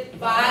 violet,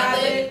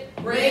 red,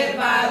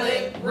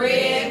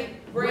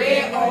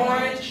 red,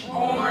 orange,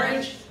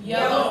 orange,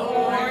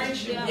 yellow.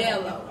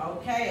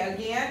 Okay,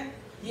 again.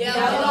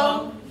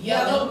 Yellow,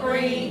 yellow,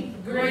 green,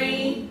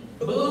 green,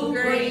 blue,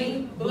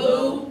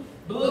 blue,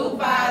 blue,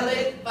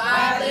 violet,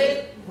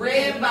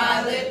 red,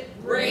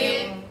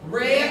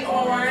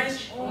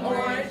 orange,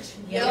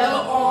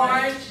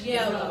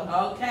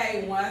 yellow.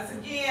 Okay, once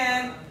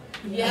again.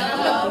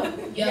 Yellow,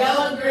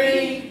 yellow,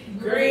 green,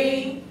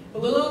 green,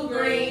 blue,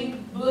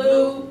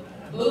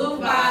 blue,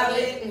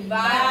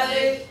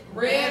 violet,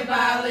 red,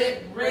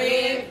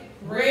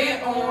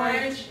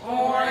 orange,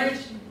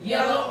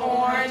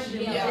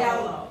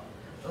 yellow.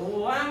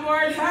 One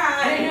more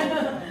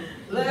time.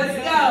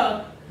 Let's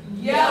go.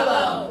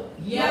 Yellow,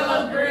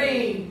 yellow,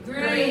 green,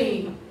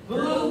 green,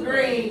 blue,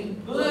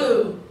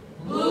 blue,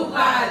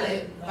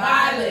 violet,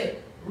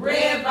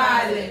 red,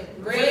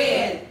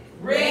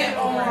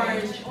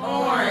 orange,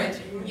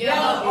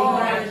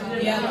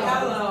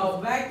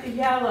 yellow. Back to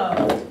yellow.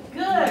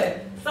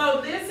 Good.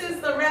 So this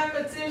is the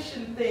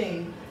repetition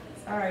thing.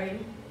 Sorry.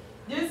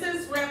 This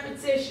is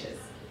repetitious.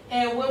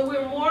 And when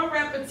we're more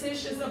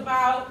repetitious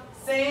about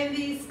saying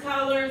these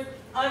colors,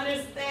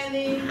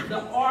 understanding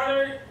the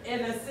order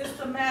and the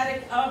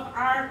systematic of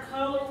our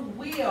color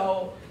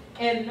wheel,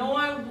 and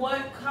knowing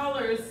what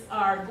colors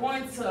are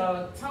going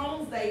to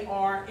tones they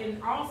are,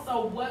 and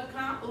also what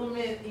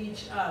complement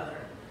each other.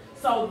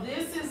 So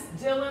this is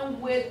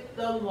dealing with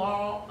the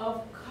law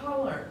of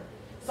color.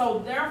 So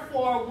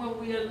therefore, when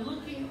we are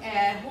looking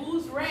at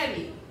who's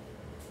ready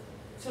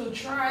to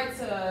try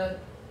to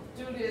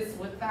do this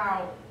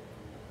without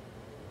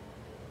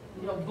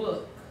your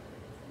book.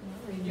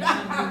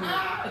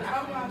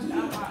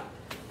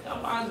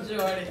 Come on,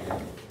 Jordan.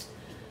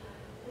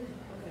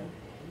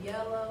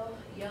 Yellow,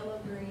 yellow,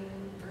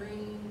 green,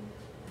 green,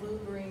 blue,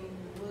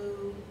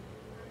 blue,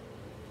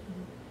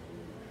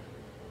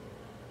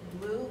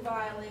 blue,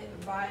 violet,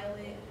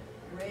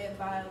 red,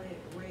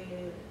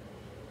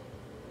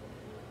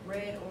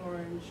 red,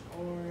 orange,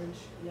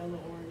 yellow.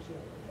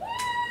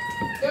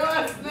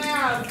 Good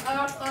snaps.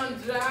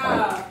 Awesome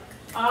job.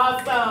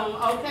 Awesome.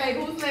 Okay,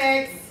 who's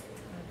next?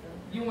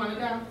 You want to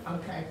go?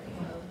 Okay.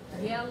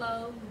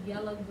 Yellow,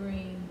 yellow,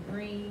 green,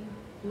 green,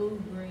 blue,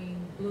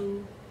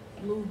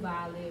 blue,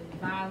 violet,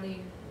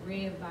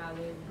 red,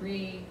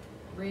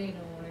 red, orange,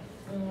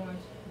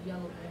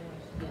 yellow,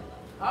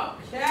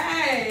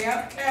 Okay.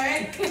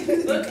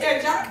 Look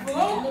at y'all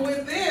blowing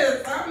with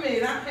this. I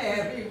mean, I've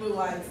had people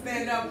like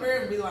stand up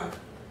here and be like,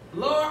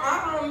 Lord,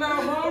 I don't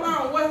know. Hold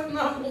on. What's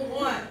number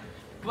 1?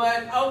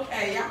 But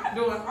okay, y'all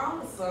doing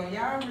awesome.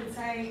 Y'all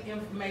retain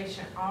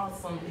information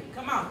awesomely.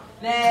 Come on.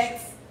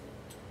 Next.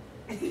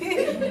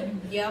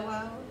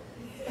 Yellow.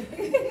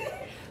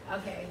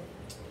 Okay.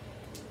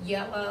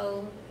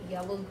 Yellow,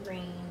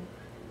 green,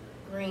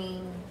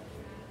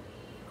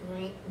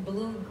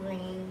 blue,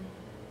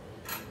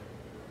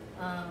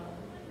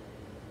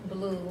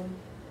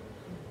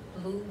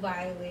 blue,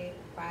 violet,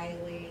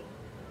 red,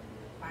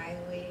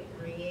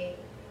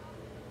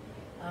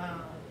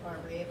 or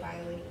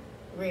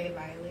red,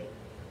 violet,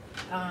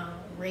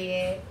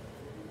 red,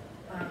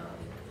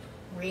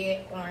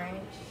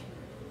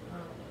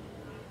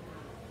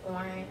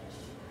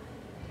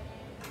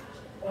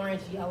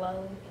 orange,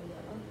 yellow.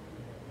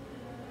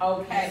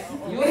 Okay.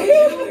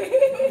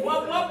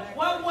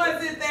 What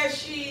was it that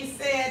she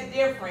said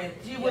different?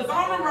 She was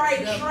on the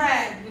right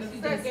track.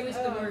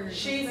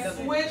 She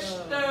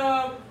switched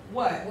the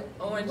what?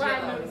 Orange,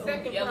 Right,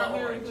 second yellow,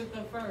 primary orange. was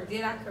the first.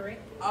 Did I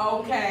correct?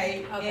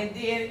 Okay. And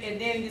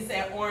then you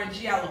said orange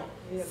yellow.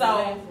 Yeah,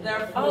 So the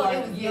therefore, Oh,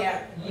 it was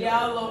yeah,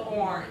 yellow,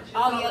 orange.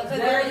 Oh, yeah, 'cause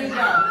There you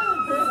go.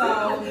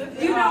 So,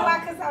 You know why?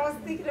 Because I was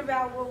thinking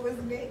about what was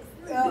next.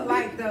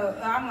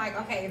 I'm like,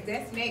 okay, if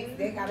that's next,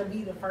 that gotta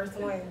be the first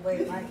one.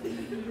 But like,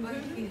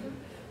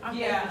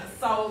 yeah,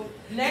 so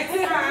next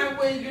time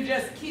when you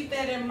just keep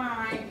that in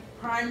mind,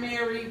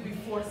 primary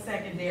before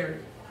secondary.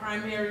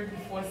 Primary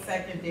before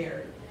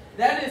secondary.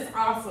 That is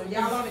awesome.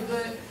 Y'all on a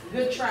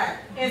good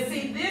track. And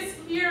see, this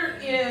here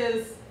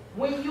is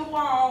when you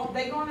all,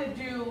 they're gonna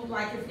do,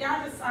 like if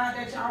y'all decide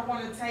that y'all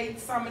wanna take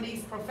some of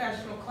these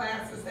professional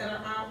classes that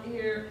are out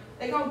here,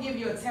 they're gonna give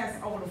you a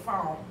test over the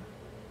phone.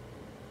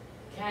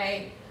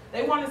 Okay?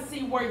 They wanna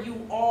see where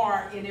you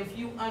are and if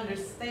you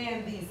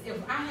understand these. If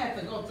I had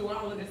to go through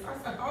all of this, I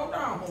said, hold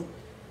on.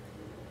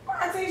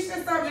 I teach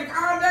this subject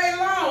all day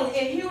long,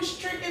 and he was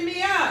tricking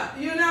me up.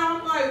 You know,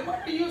 I'm like,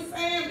 what are you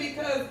saying?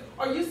 Because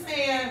are you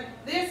saying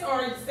this or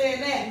are you saying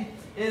that?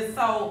 And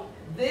so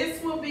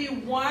this will be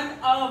one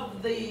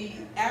of the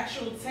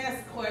actual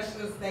test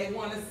questions they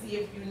want to see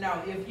if you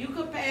know. If you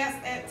could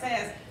pass that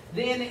test,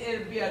 then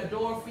it'll be a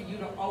door for you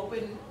to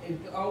open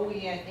and go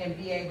in and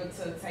be able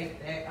to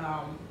take that,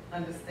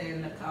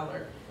 understand the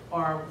color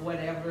or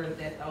whatever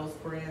that those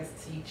brands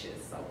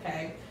teaches,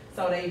 okay?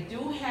 So they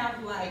do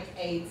have like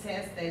a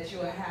test that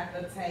you'll have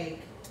to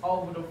take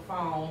over the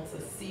phone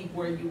to see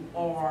where you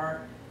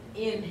are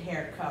in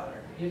hair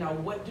color. You know,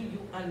 what do you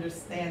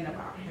understand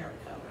about hair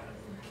color,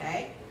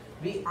 okay?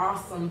 Be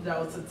awesome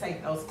though to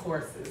take those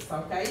courses,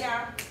 okay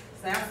y'all?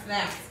 Snap,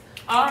 snaps.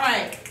 All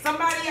right,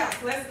 somebody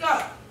else, let's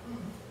go.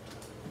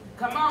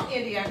 Come on,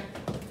 India.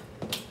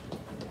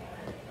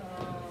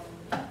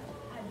 I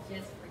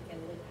just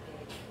freaking looked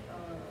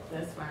at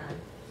That's fine.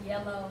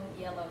 yellow,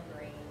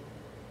 green.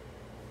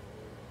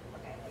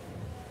 Okay.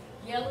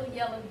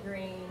 Yellow,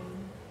 green.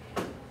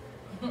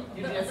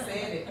 You just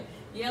said it.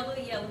 Yellow,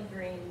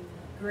 green,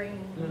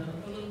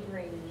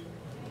 Mhm.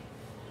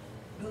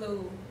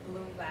 blue,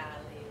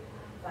 violet,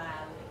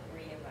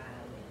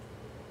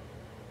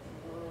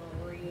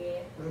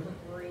 red,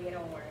 red,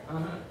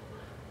 orange,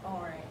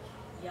 orange,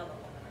 yellow,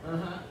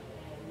 and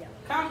yellow.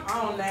 Come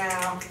on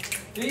now.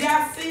 Do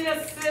y'all see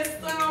the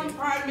system?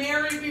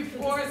 Primary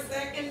before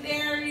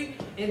secondary.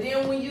 And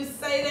then when you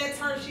say that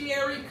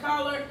tertiary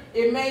color,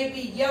 it may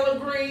be yellow,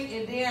 green,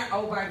 and then,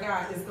 oh my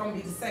God, it's going to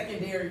be the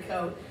secondary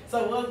color.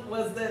 So what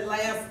was the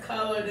last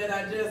color that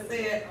I just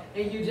said?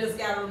 And you just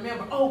got to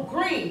remember, oh,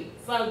 green.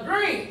 So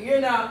green,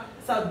 you know.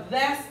 So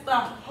that's the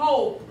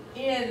hope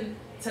in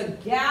to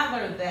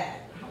gather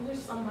that. I wish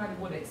somebody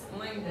would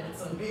explain that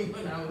to me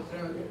when I was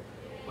younger.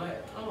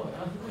 But, oh,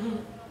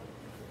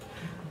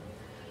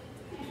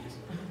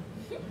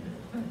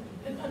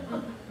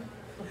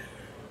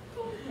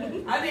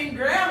 I didn't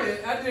grab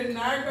it. I did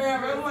not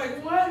grab it. I'm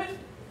like, what?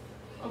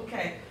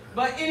 Okay.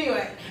 But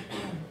anyway,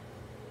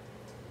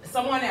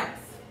 someone else.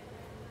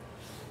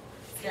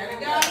 Gotta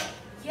go.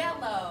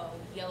 Yellow,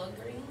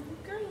 green,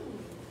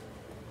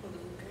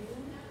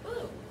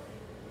 blue,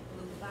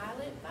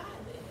 violet,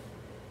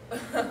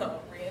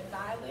 red,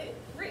 violet,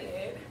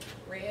 red,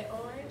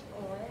 orange,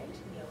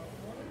 yellow.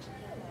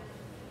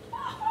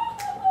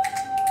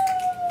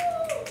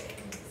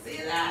 See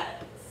that?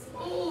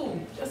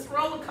 Smooth. Just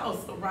roller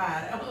coaster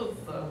ride. That was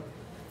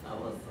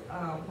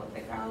what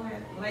they call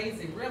it?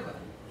 Lazy river.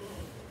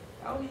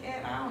 Go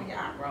ahead on.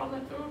 Y'all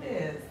rolling through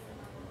this.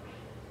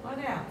 What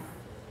else?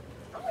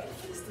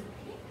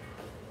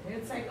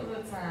 It'll take a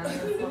little time.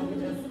 That's what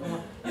we just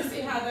going. You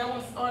see how that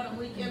one started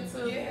leaking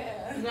too?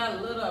 Yeah. You got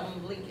a little of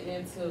them leaking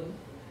into.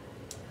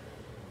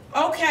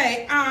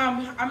 Okay,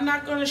 I'm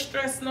not gonna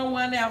stress no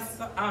one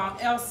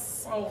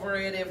else over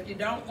it if you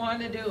don't want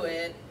to do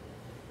it.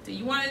 Do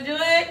you want to do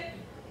it?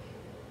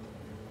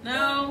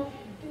 No?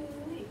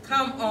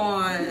 Come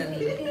on.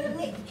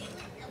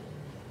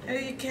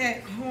 You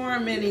can't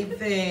harm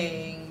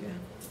anything.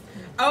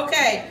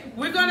 Okay,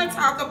 we're going to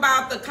talk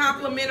about the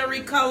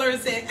complementary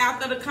colors, and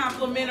after the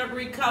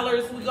complementary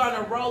colors, we're going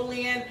to roll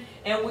in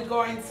and we're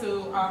going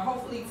to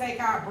hopefully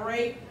take our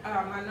break.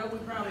 I know we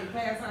probably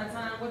passed our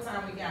time. What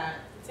time we got?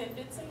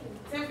 10:15.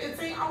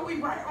 10:15? Oh, we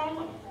right on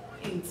the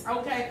point.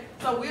 Okay,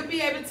 so we'll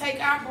be able to take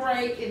our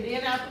break, and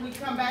then after we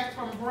come back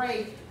from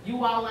break,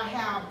 you all will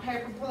have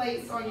paper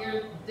plates on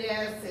your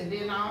desk, and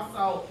then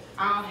also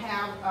I'll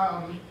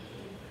have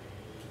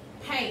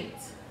paint.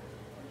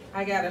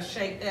 I gotta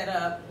shake that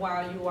up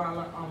while you all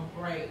are on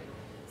break.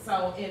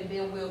 So, and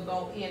then we'll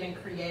go in and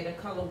create a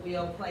color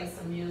wheel, play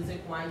some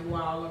music while you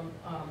all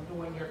are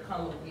doing your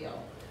color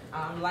wheel.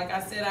 Like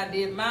I said, I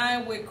did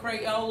mine with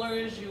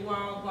Crayolas. You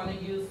all gonna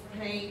use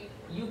paint.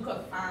 You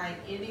could find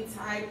any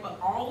type, but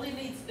all it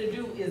needs to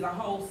do is a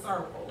whole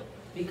circle,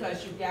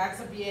 because you got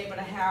to be able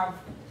to have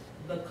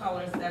the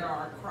colors that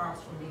are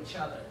across from each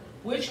other,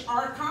 which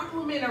are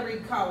complementary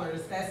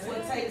colors. That's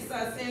what takes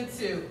us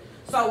into.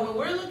 So when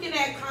we're looking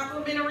at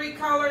complementary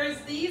colors,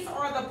 these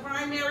are the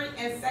primary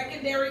and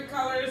secondary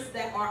colors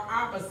that are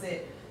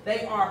opposite.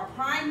 They are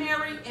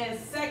primary and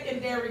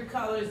secondary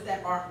colors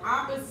that are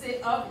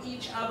opposite of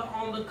each other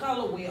on the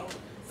color wheel.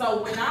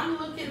 So when I'm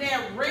looking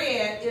at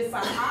red, it's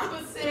an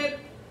opposite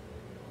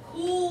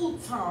cool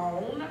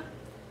tone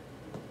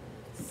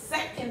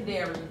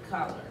secondary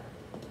color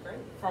Green.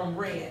 from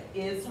red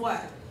is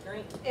what?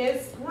 Green.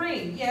 It's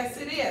green. Yes,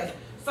 it is.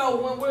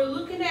 So when we're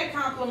looking at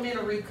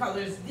complementary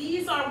colors,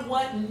 these are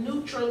what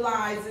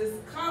neutralizes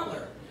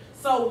color.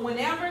 So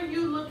whenever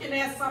you're looking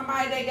at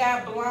somebody that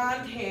got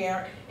blonde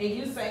hair and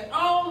you say,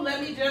 oh,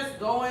 let me just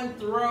go and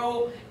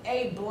throw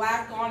a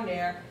black on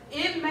there,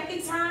 it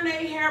may turn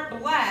their hair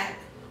black,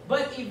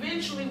 but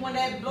eventually when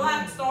that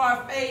black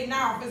starts fading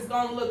off, it's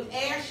going to look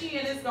ashy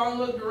and it's going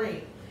to look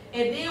green.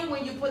 And then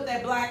when you put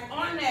that black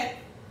on that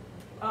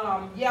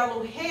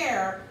yellow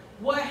hair,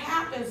 what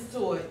happens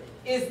to it?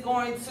 It's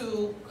going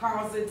to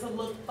cause it to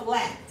look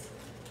flat.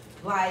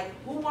 Like,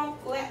 who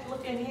wants flat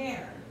looking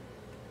hair?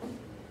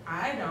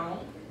 I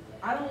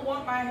don't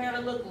want my hair to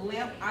look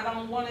limp. I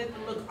don't want it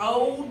to look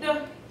old.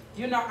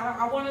 You know,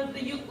 I want it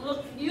to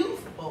look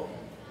youthful.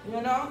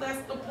 You know,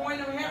 that's the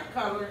point of hair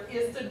color,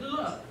 is to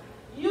look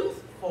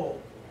youthful.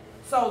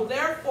 So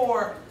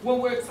therefore, when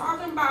we're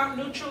talking about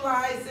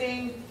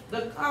neutralizing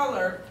the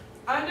color,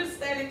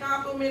 understanding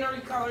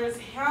complementary colors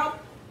help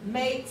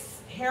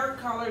makes hair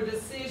color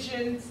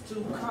decisions to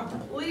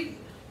complete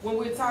when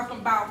we're talking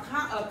about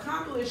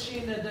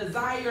accomplishing a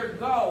desired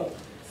goal.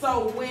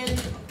 So when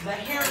the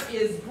hair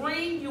is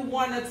green, you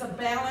want it to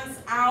balance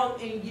out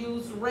and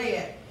use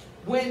red.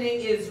 When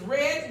it is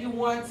red, you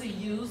want to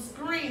use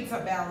green to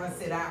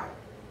balance it out.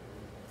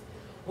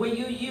 When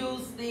you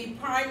use the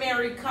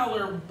primary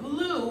color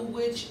blue,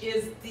 which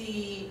is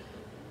the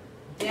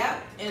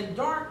depth and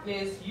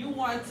darkness, you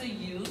want to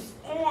use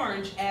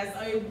orange as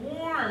a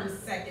warm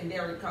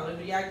secondary color.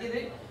 Do y'all get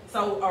it?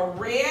 So a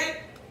red,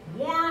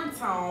 warm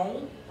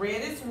tone,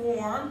 red is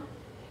warm,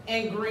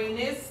 and green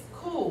is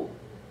cool.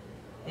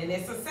 And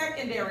it's a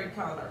secondary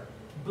color.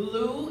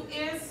 Blue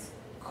is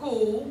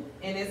cool,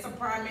 and it's a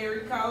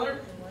primary color.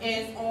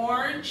 And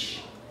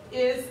orange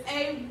is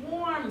a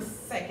warm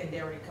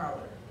secondary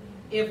color.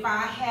 If I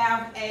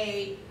have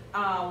a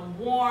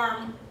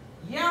warm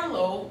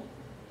yellow,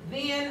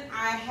 then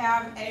I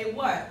have a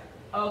what?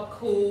 A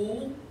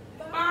cool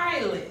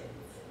violet,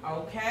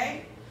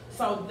 okay?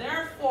 So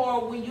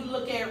therefore, when you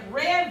look at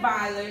red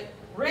violet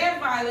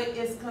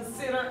is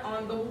considered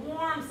on the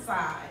warm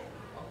side,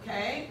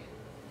 okay?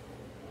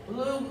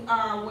 Blue,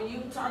 when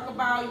you talk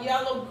about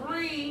yellow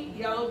green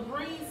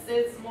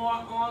sits more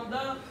on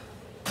the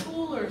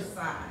cooler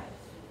side,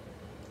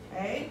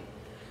 okay?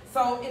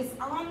 So it's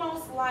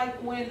almost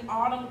like when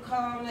autumn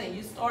comes and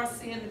you start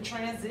seeing the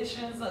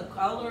transitions of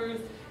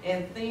colors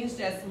and things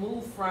just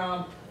move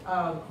from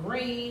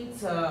green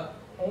to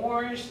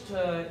orange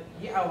to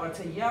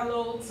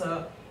yellow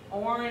to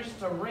orange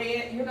to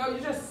red. You know, you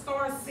just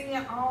start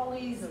seeing all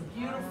these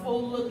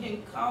beautiful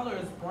looking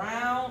colors,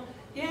 brown,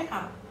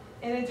 yeah.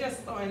 And it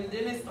just started, and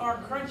then it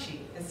started crunchy.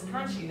 It's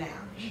crunchy now.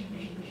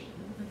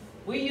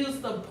 We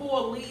used to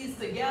pull leaves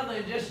together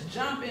and just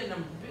jump in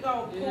them big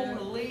old pool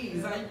of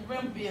leaves. I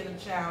remember being a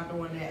child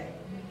doing that.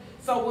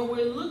 So when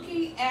we're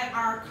looking at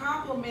our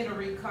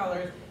complementary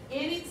colors,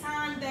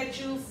 anytime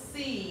that you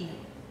see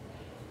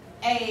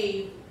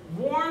a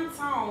warm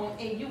tone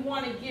and you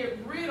want to get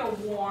rid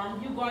of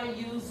warm, you're going to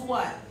use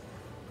what?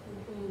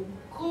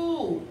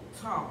 Cool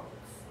tones,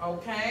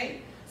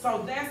 okay?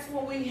 So that's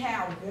when we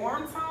have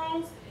warm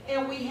tones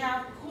and we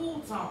have cool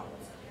tones.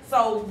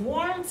 So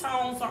warm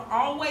tones are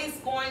always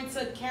going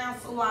to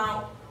cancel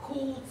out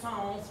cool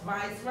tones,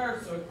 vice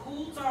versa.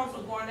 Cool tones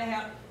are going to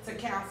have to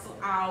cancel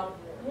out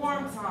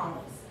warm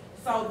tones.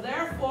 So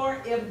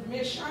therefore, if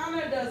Miss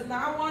Shauna does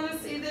not want to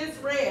see this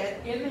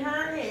red in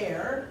her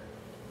hair,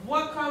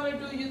 what color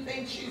do you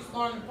think she's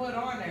going to put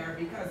on there?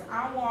 Because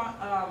I want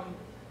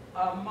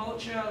a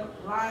mocha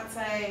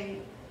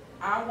latte.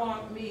 I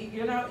want me,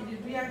 you know,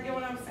 do y'all get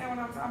what I'm saying when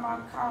I'm talking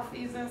about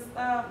coffees and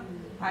stuff?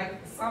 Like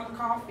some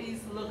coffees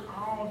look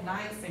all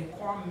nice and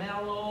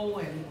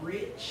caramelo and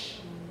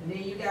rich. And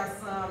then you got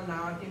some,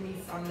 now give me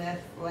some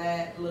that's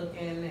flat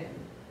looking and,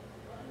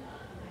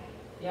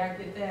 y'all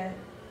get that?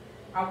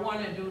 I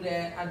want to do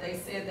that. They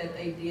said that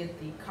they did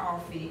the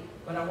coffee,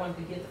 but I wanted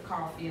to get the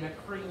coffee in a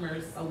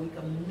creamer so we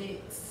can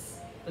mix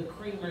the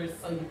creamers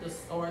so you can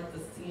start to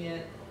see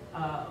it,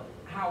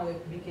 how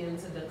it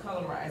begins to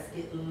decolorize,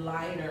 get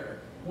lighter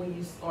when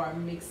you start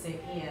mixing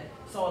in.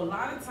 So a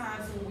lot of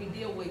times when we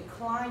deal with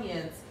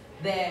clients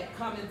that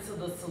come into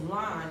the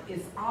salon,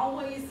 it's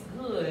always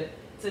good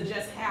to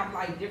just have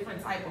like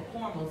different type of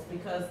caramels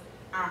because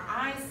our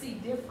eyes see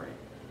different.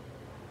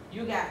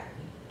 You got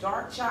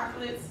dark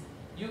chocolates,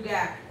 you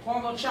got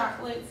caramel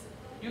chocolates,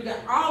 you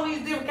got all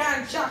these different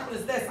kinds of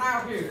chocolates that's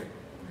out here.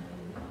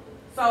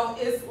 So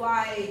it's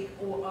like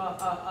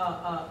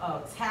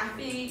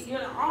taffy, you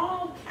know,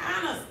 all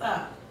kind of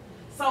stuff.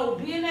 So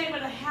being able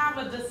to have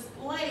a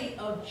display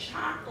of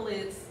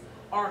chocolates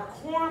or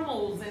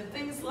caramels and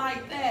things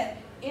like that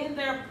in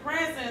their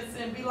presence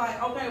and be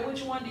like, okay,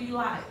 which one do you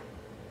like?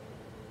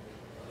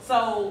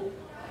 So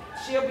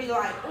she'll be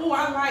like, oh,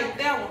 I like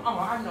that one. Oh,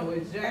 I know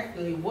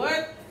exactly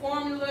what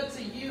formula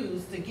to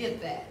use to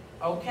get that,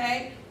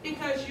 okay?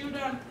 Because you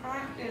done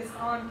practice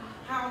on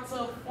how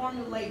to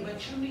formulate, but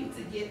you need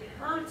to get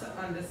her to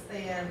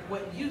understand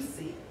what you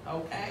see,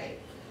 okay?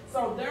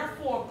 So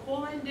therefore,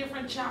 pulling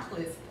different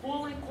chocolates,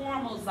 pulling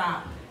caramels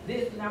out.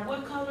 Now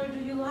what color do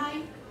you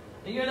like?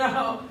 You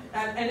know,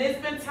 and it's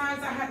been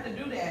times I had to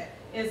do that.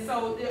 And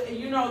so,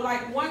 you know,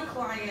 like one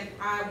client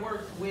I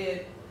worked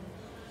with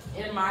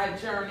in my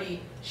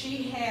journey,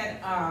 she had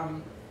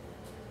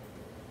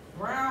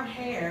brown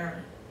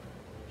hair.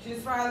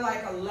 She's probably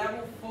like a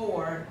level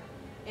 4,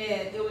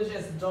 and it was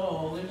just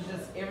dull. It was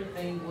just,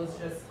 everything was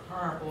just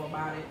horrible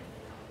about it.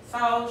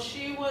 So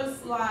she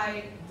was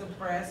like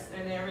depressed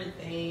and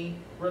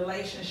everything.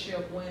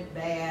 Relationship went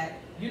bad.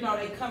 You know,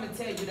 they come and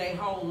tell you their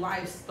whole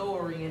life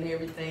story and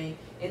everything.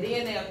 And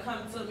then they'll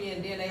come to me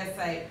and then they'll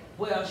say,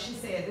 well, she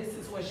said, this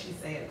is what she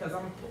said. Because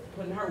I'm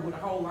putting her with a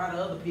whole lot of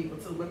other people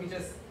too. Let me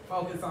just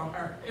focus on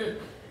her.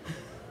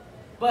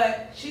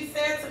 But she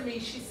said to me,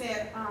 she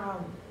said,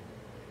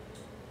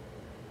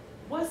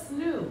 what's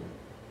new?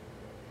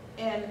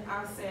 And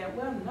I said,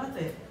 well,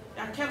 nothing.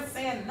 I kept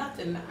saying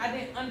nothing. I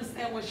didn't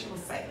understand what she was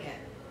saying.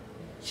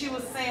 She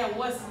was saying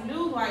what's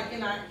new, like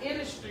in our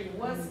industry,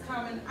 what's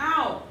coming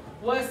out,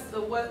 what's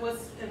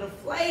in the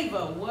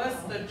flavor, what's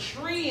the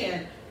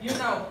trend, you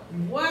know,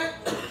 what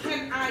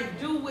can I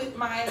do with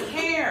my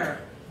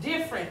hair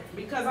different,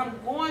 because I'm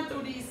going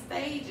through these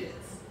stages.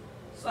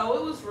 So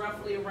it was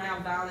roughly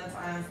around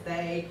Valentine's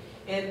Day,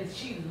 and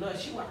she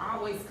would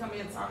always come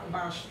in talking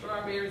about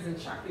strawberries and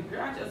chocolate.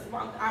 Girl,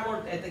 I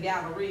worked at the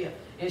Galleria,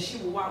 and she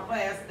would walk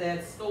past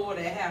that store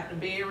that have the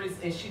berries,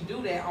 and she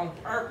do that on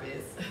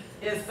purpose.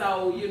 And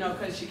so, you know,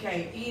 because she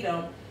can't eat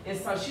them. And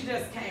so she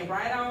just came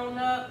right on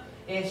up,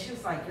 and she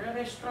was like, girl,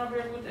 that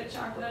strawberry with that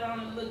chocolate on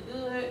it look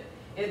good.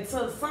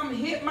 Until something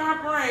hit my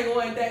brain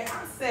one day.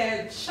 I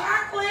said,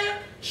 chocolate,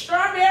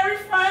 strawberry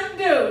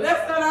fondue.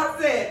 That's what I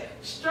said.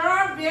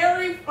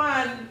 Strawberry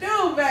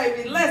fondue,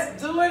 baby.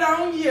 Let's do it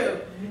on you.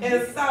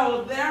 And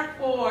so,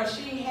 therefore,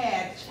 she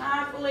had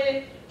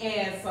chocolate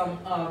and some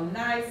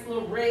nice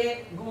little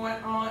red going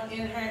on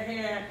in her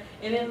hair.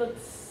 And it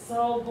looked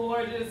so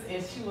gorgeous.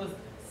 And she was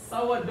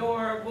so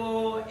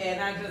adorable. And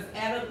I just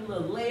added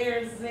little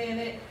layers in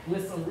it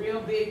with some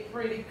real big,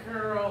 pretty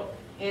curls.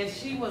 And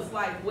she was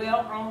like well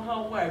on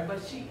her way,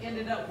 but she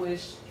ended up with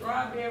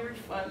strawberry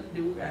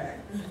fondue guys.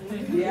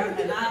 Yeah,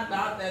 and I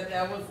thought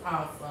that was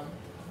awesome.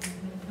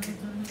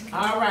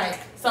 All right,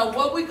 so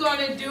what we're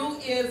gonna do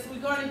is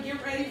we're gonna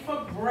get ready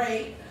for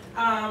break.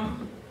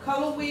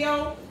 Color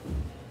wheel,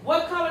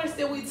 what colors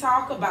did we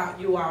talk about,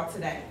 you all,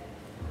 today?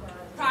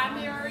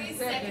 Primary,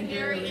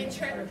 secondary, and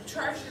tertiary.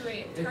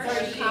 Tertiary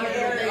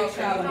colors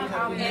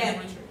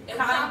and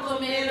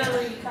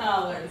complementary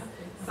colors.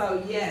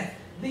 So yes.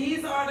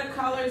 These are the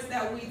colors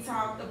that we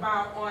talked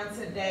about on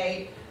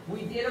today.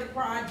 We did a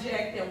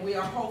project and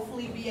we'll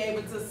hopefully be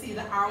able to see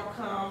the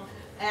outcome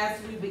as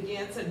we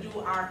begin to do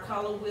our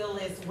color wheel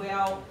as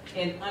well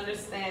in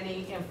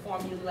understanding and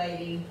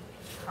formulating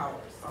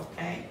colors,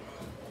 okay?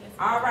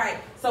 All right,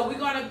 so we're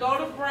gonna go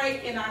to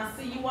break and I'll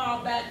see you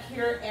all back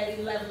here at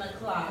 11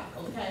 o'clock,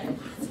 okay?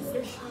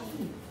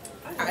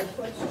 I have a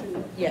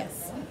question.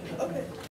 Yes. Okay.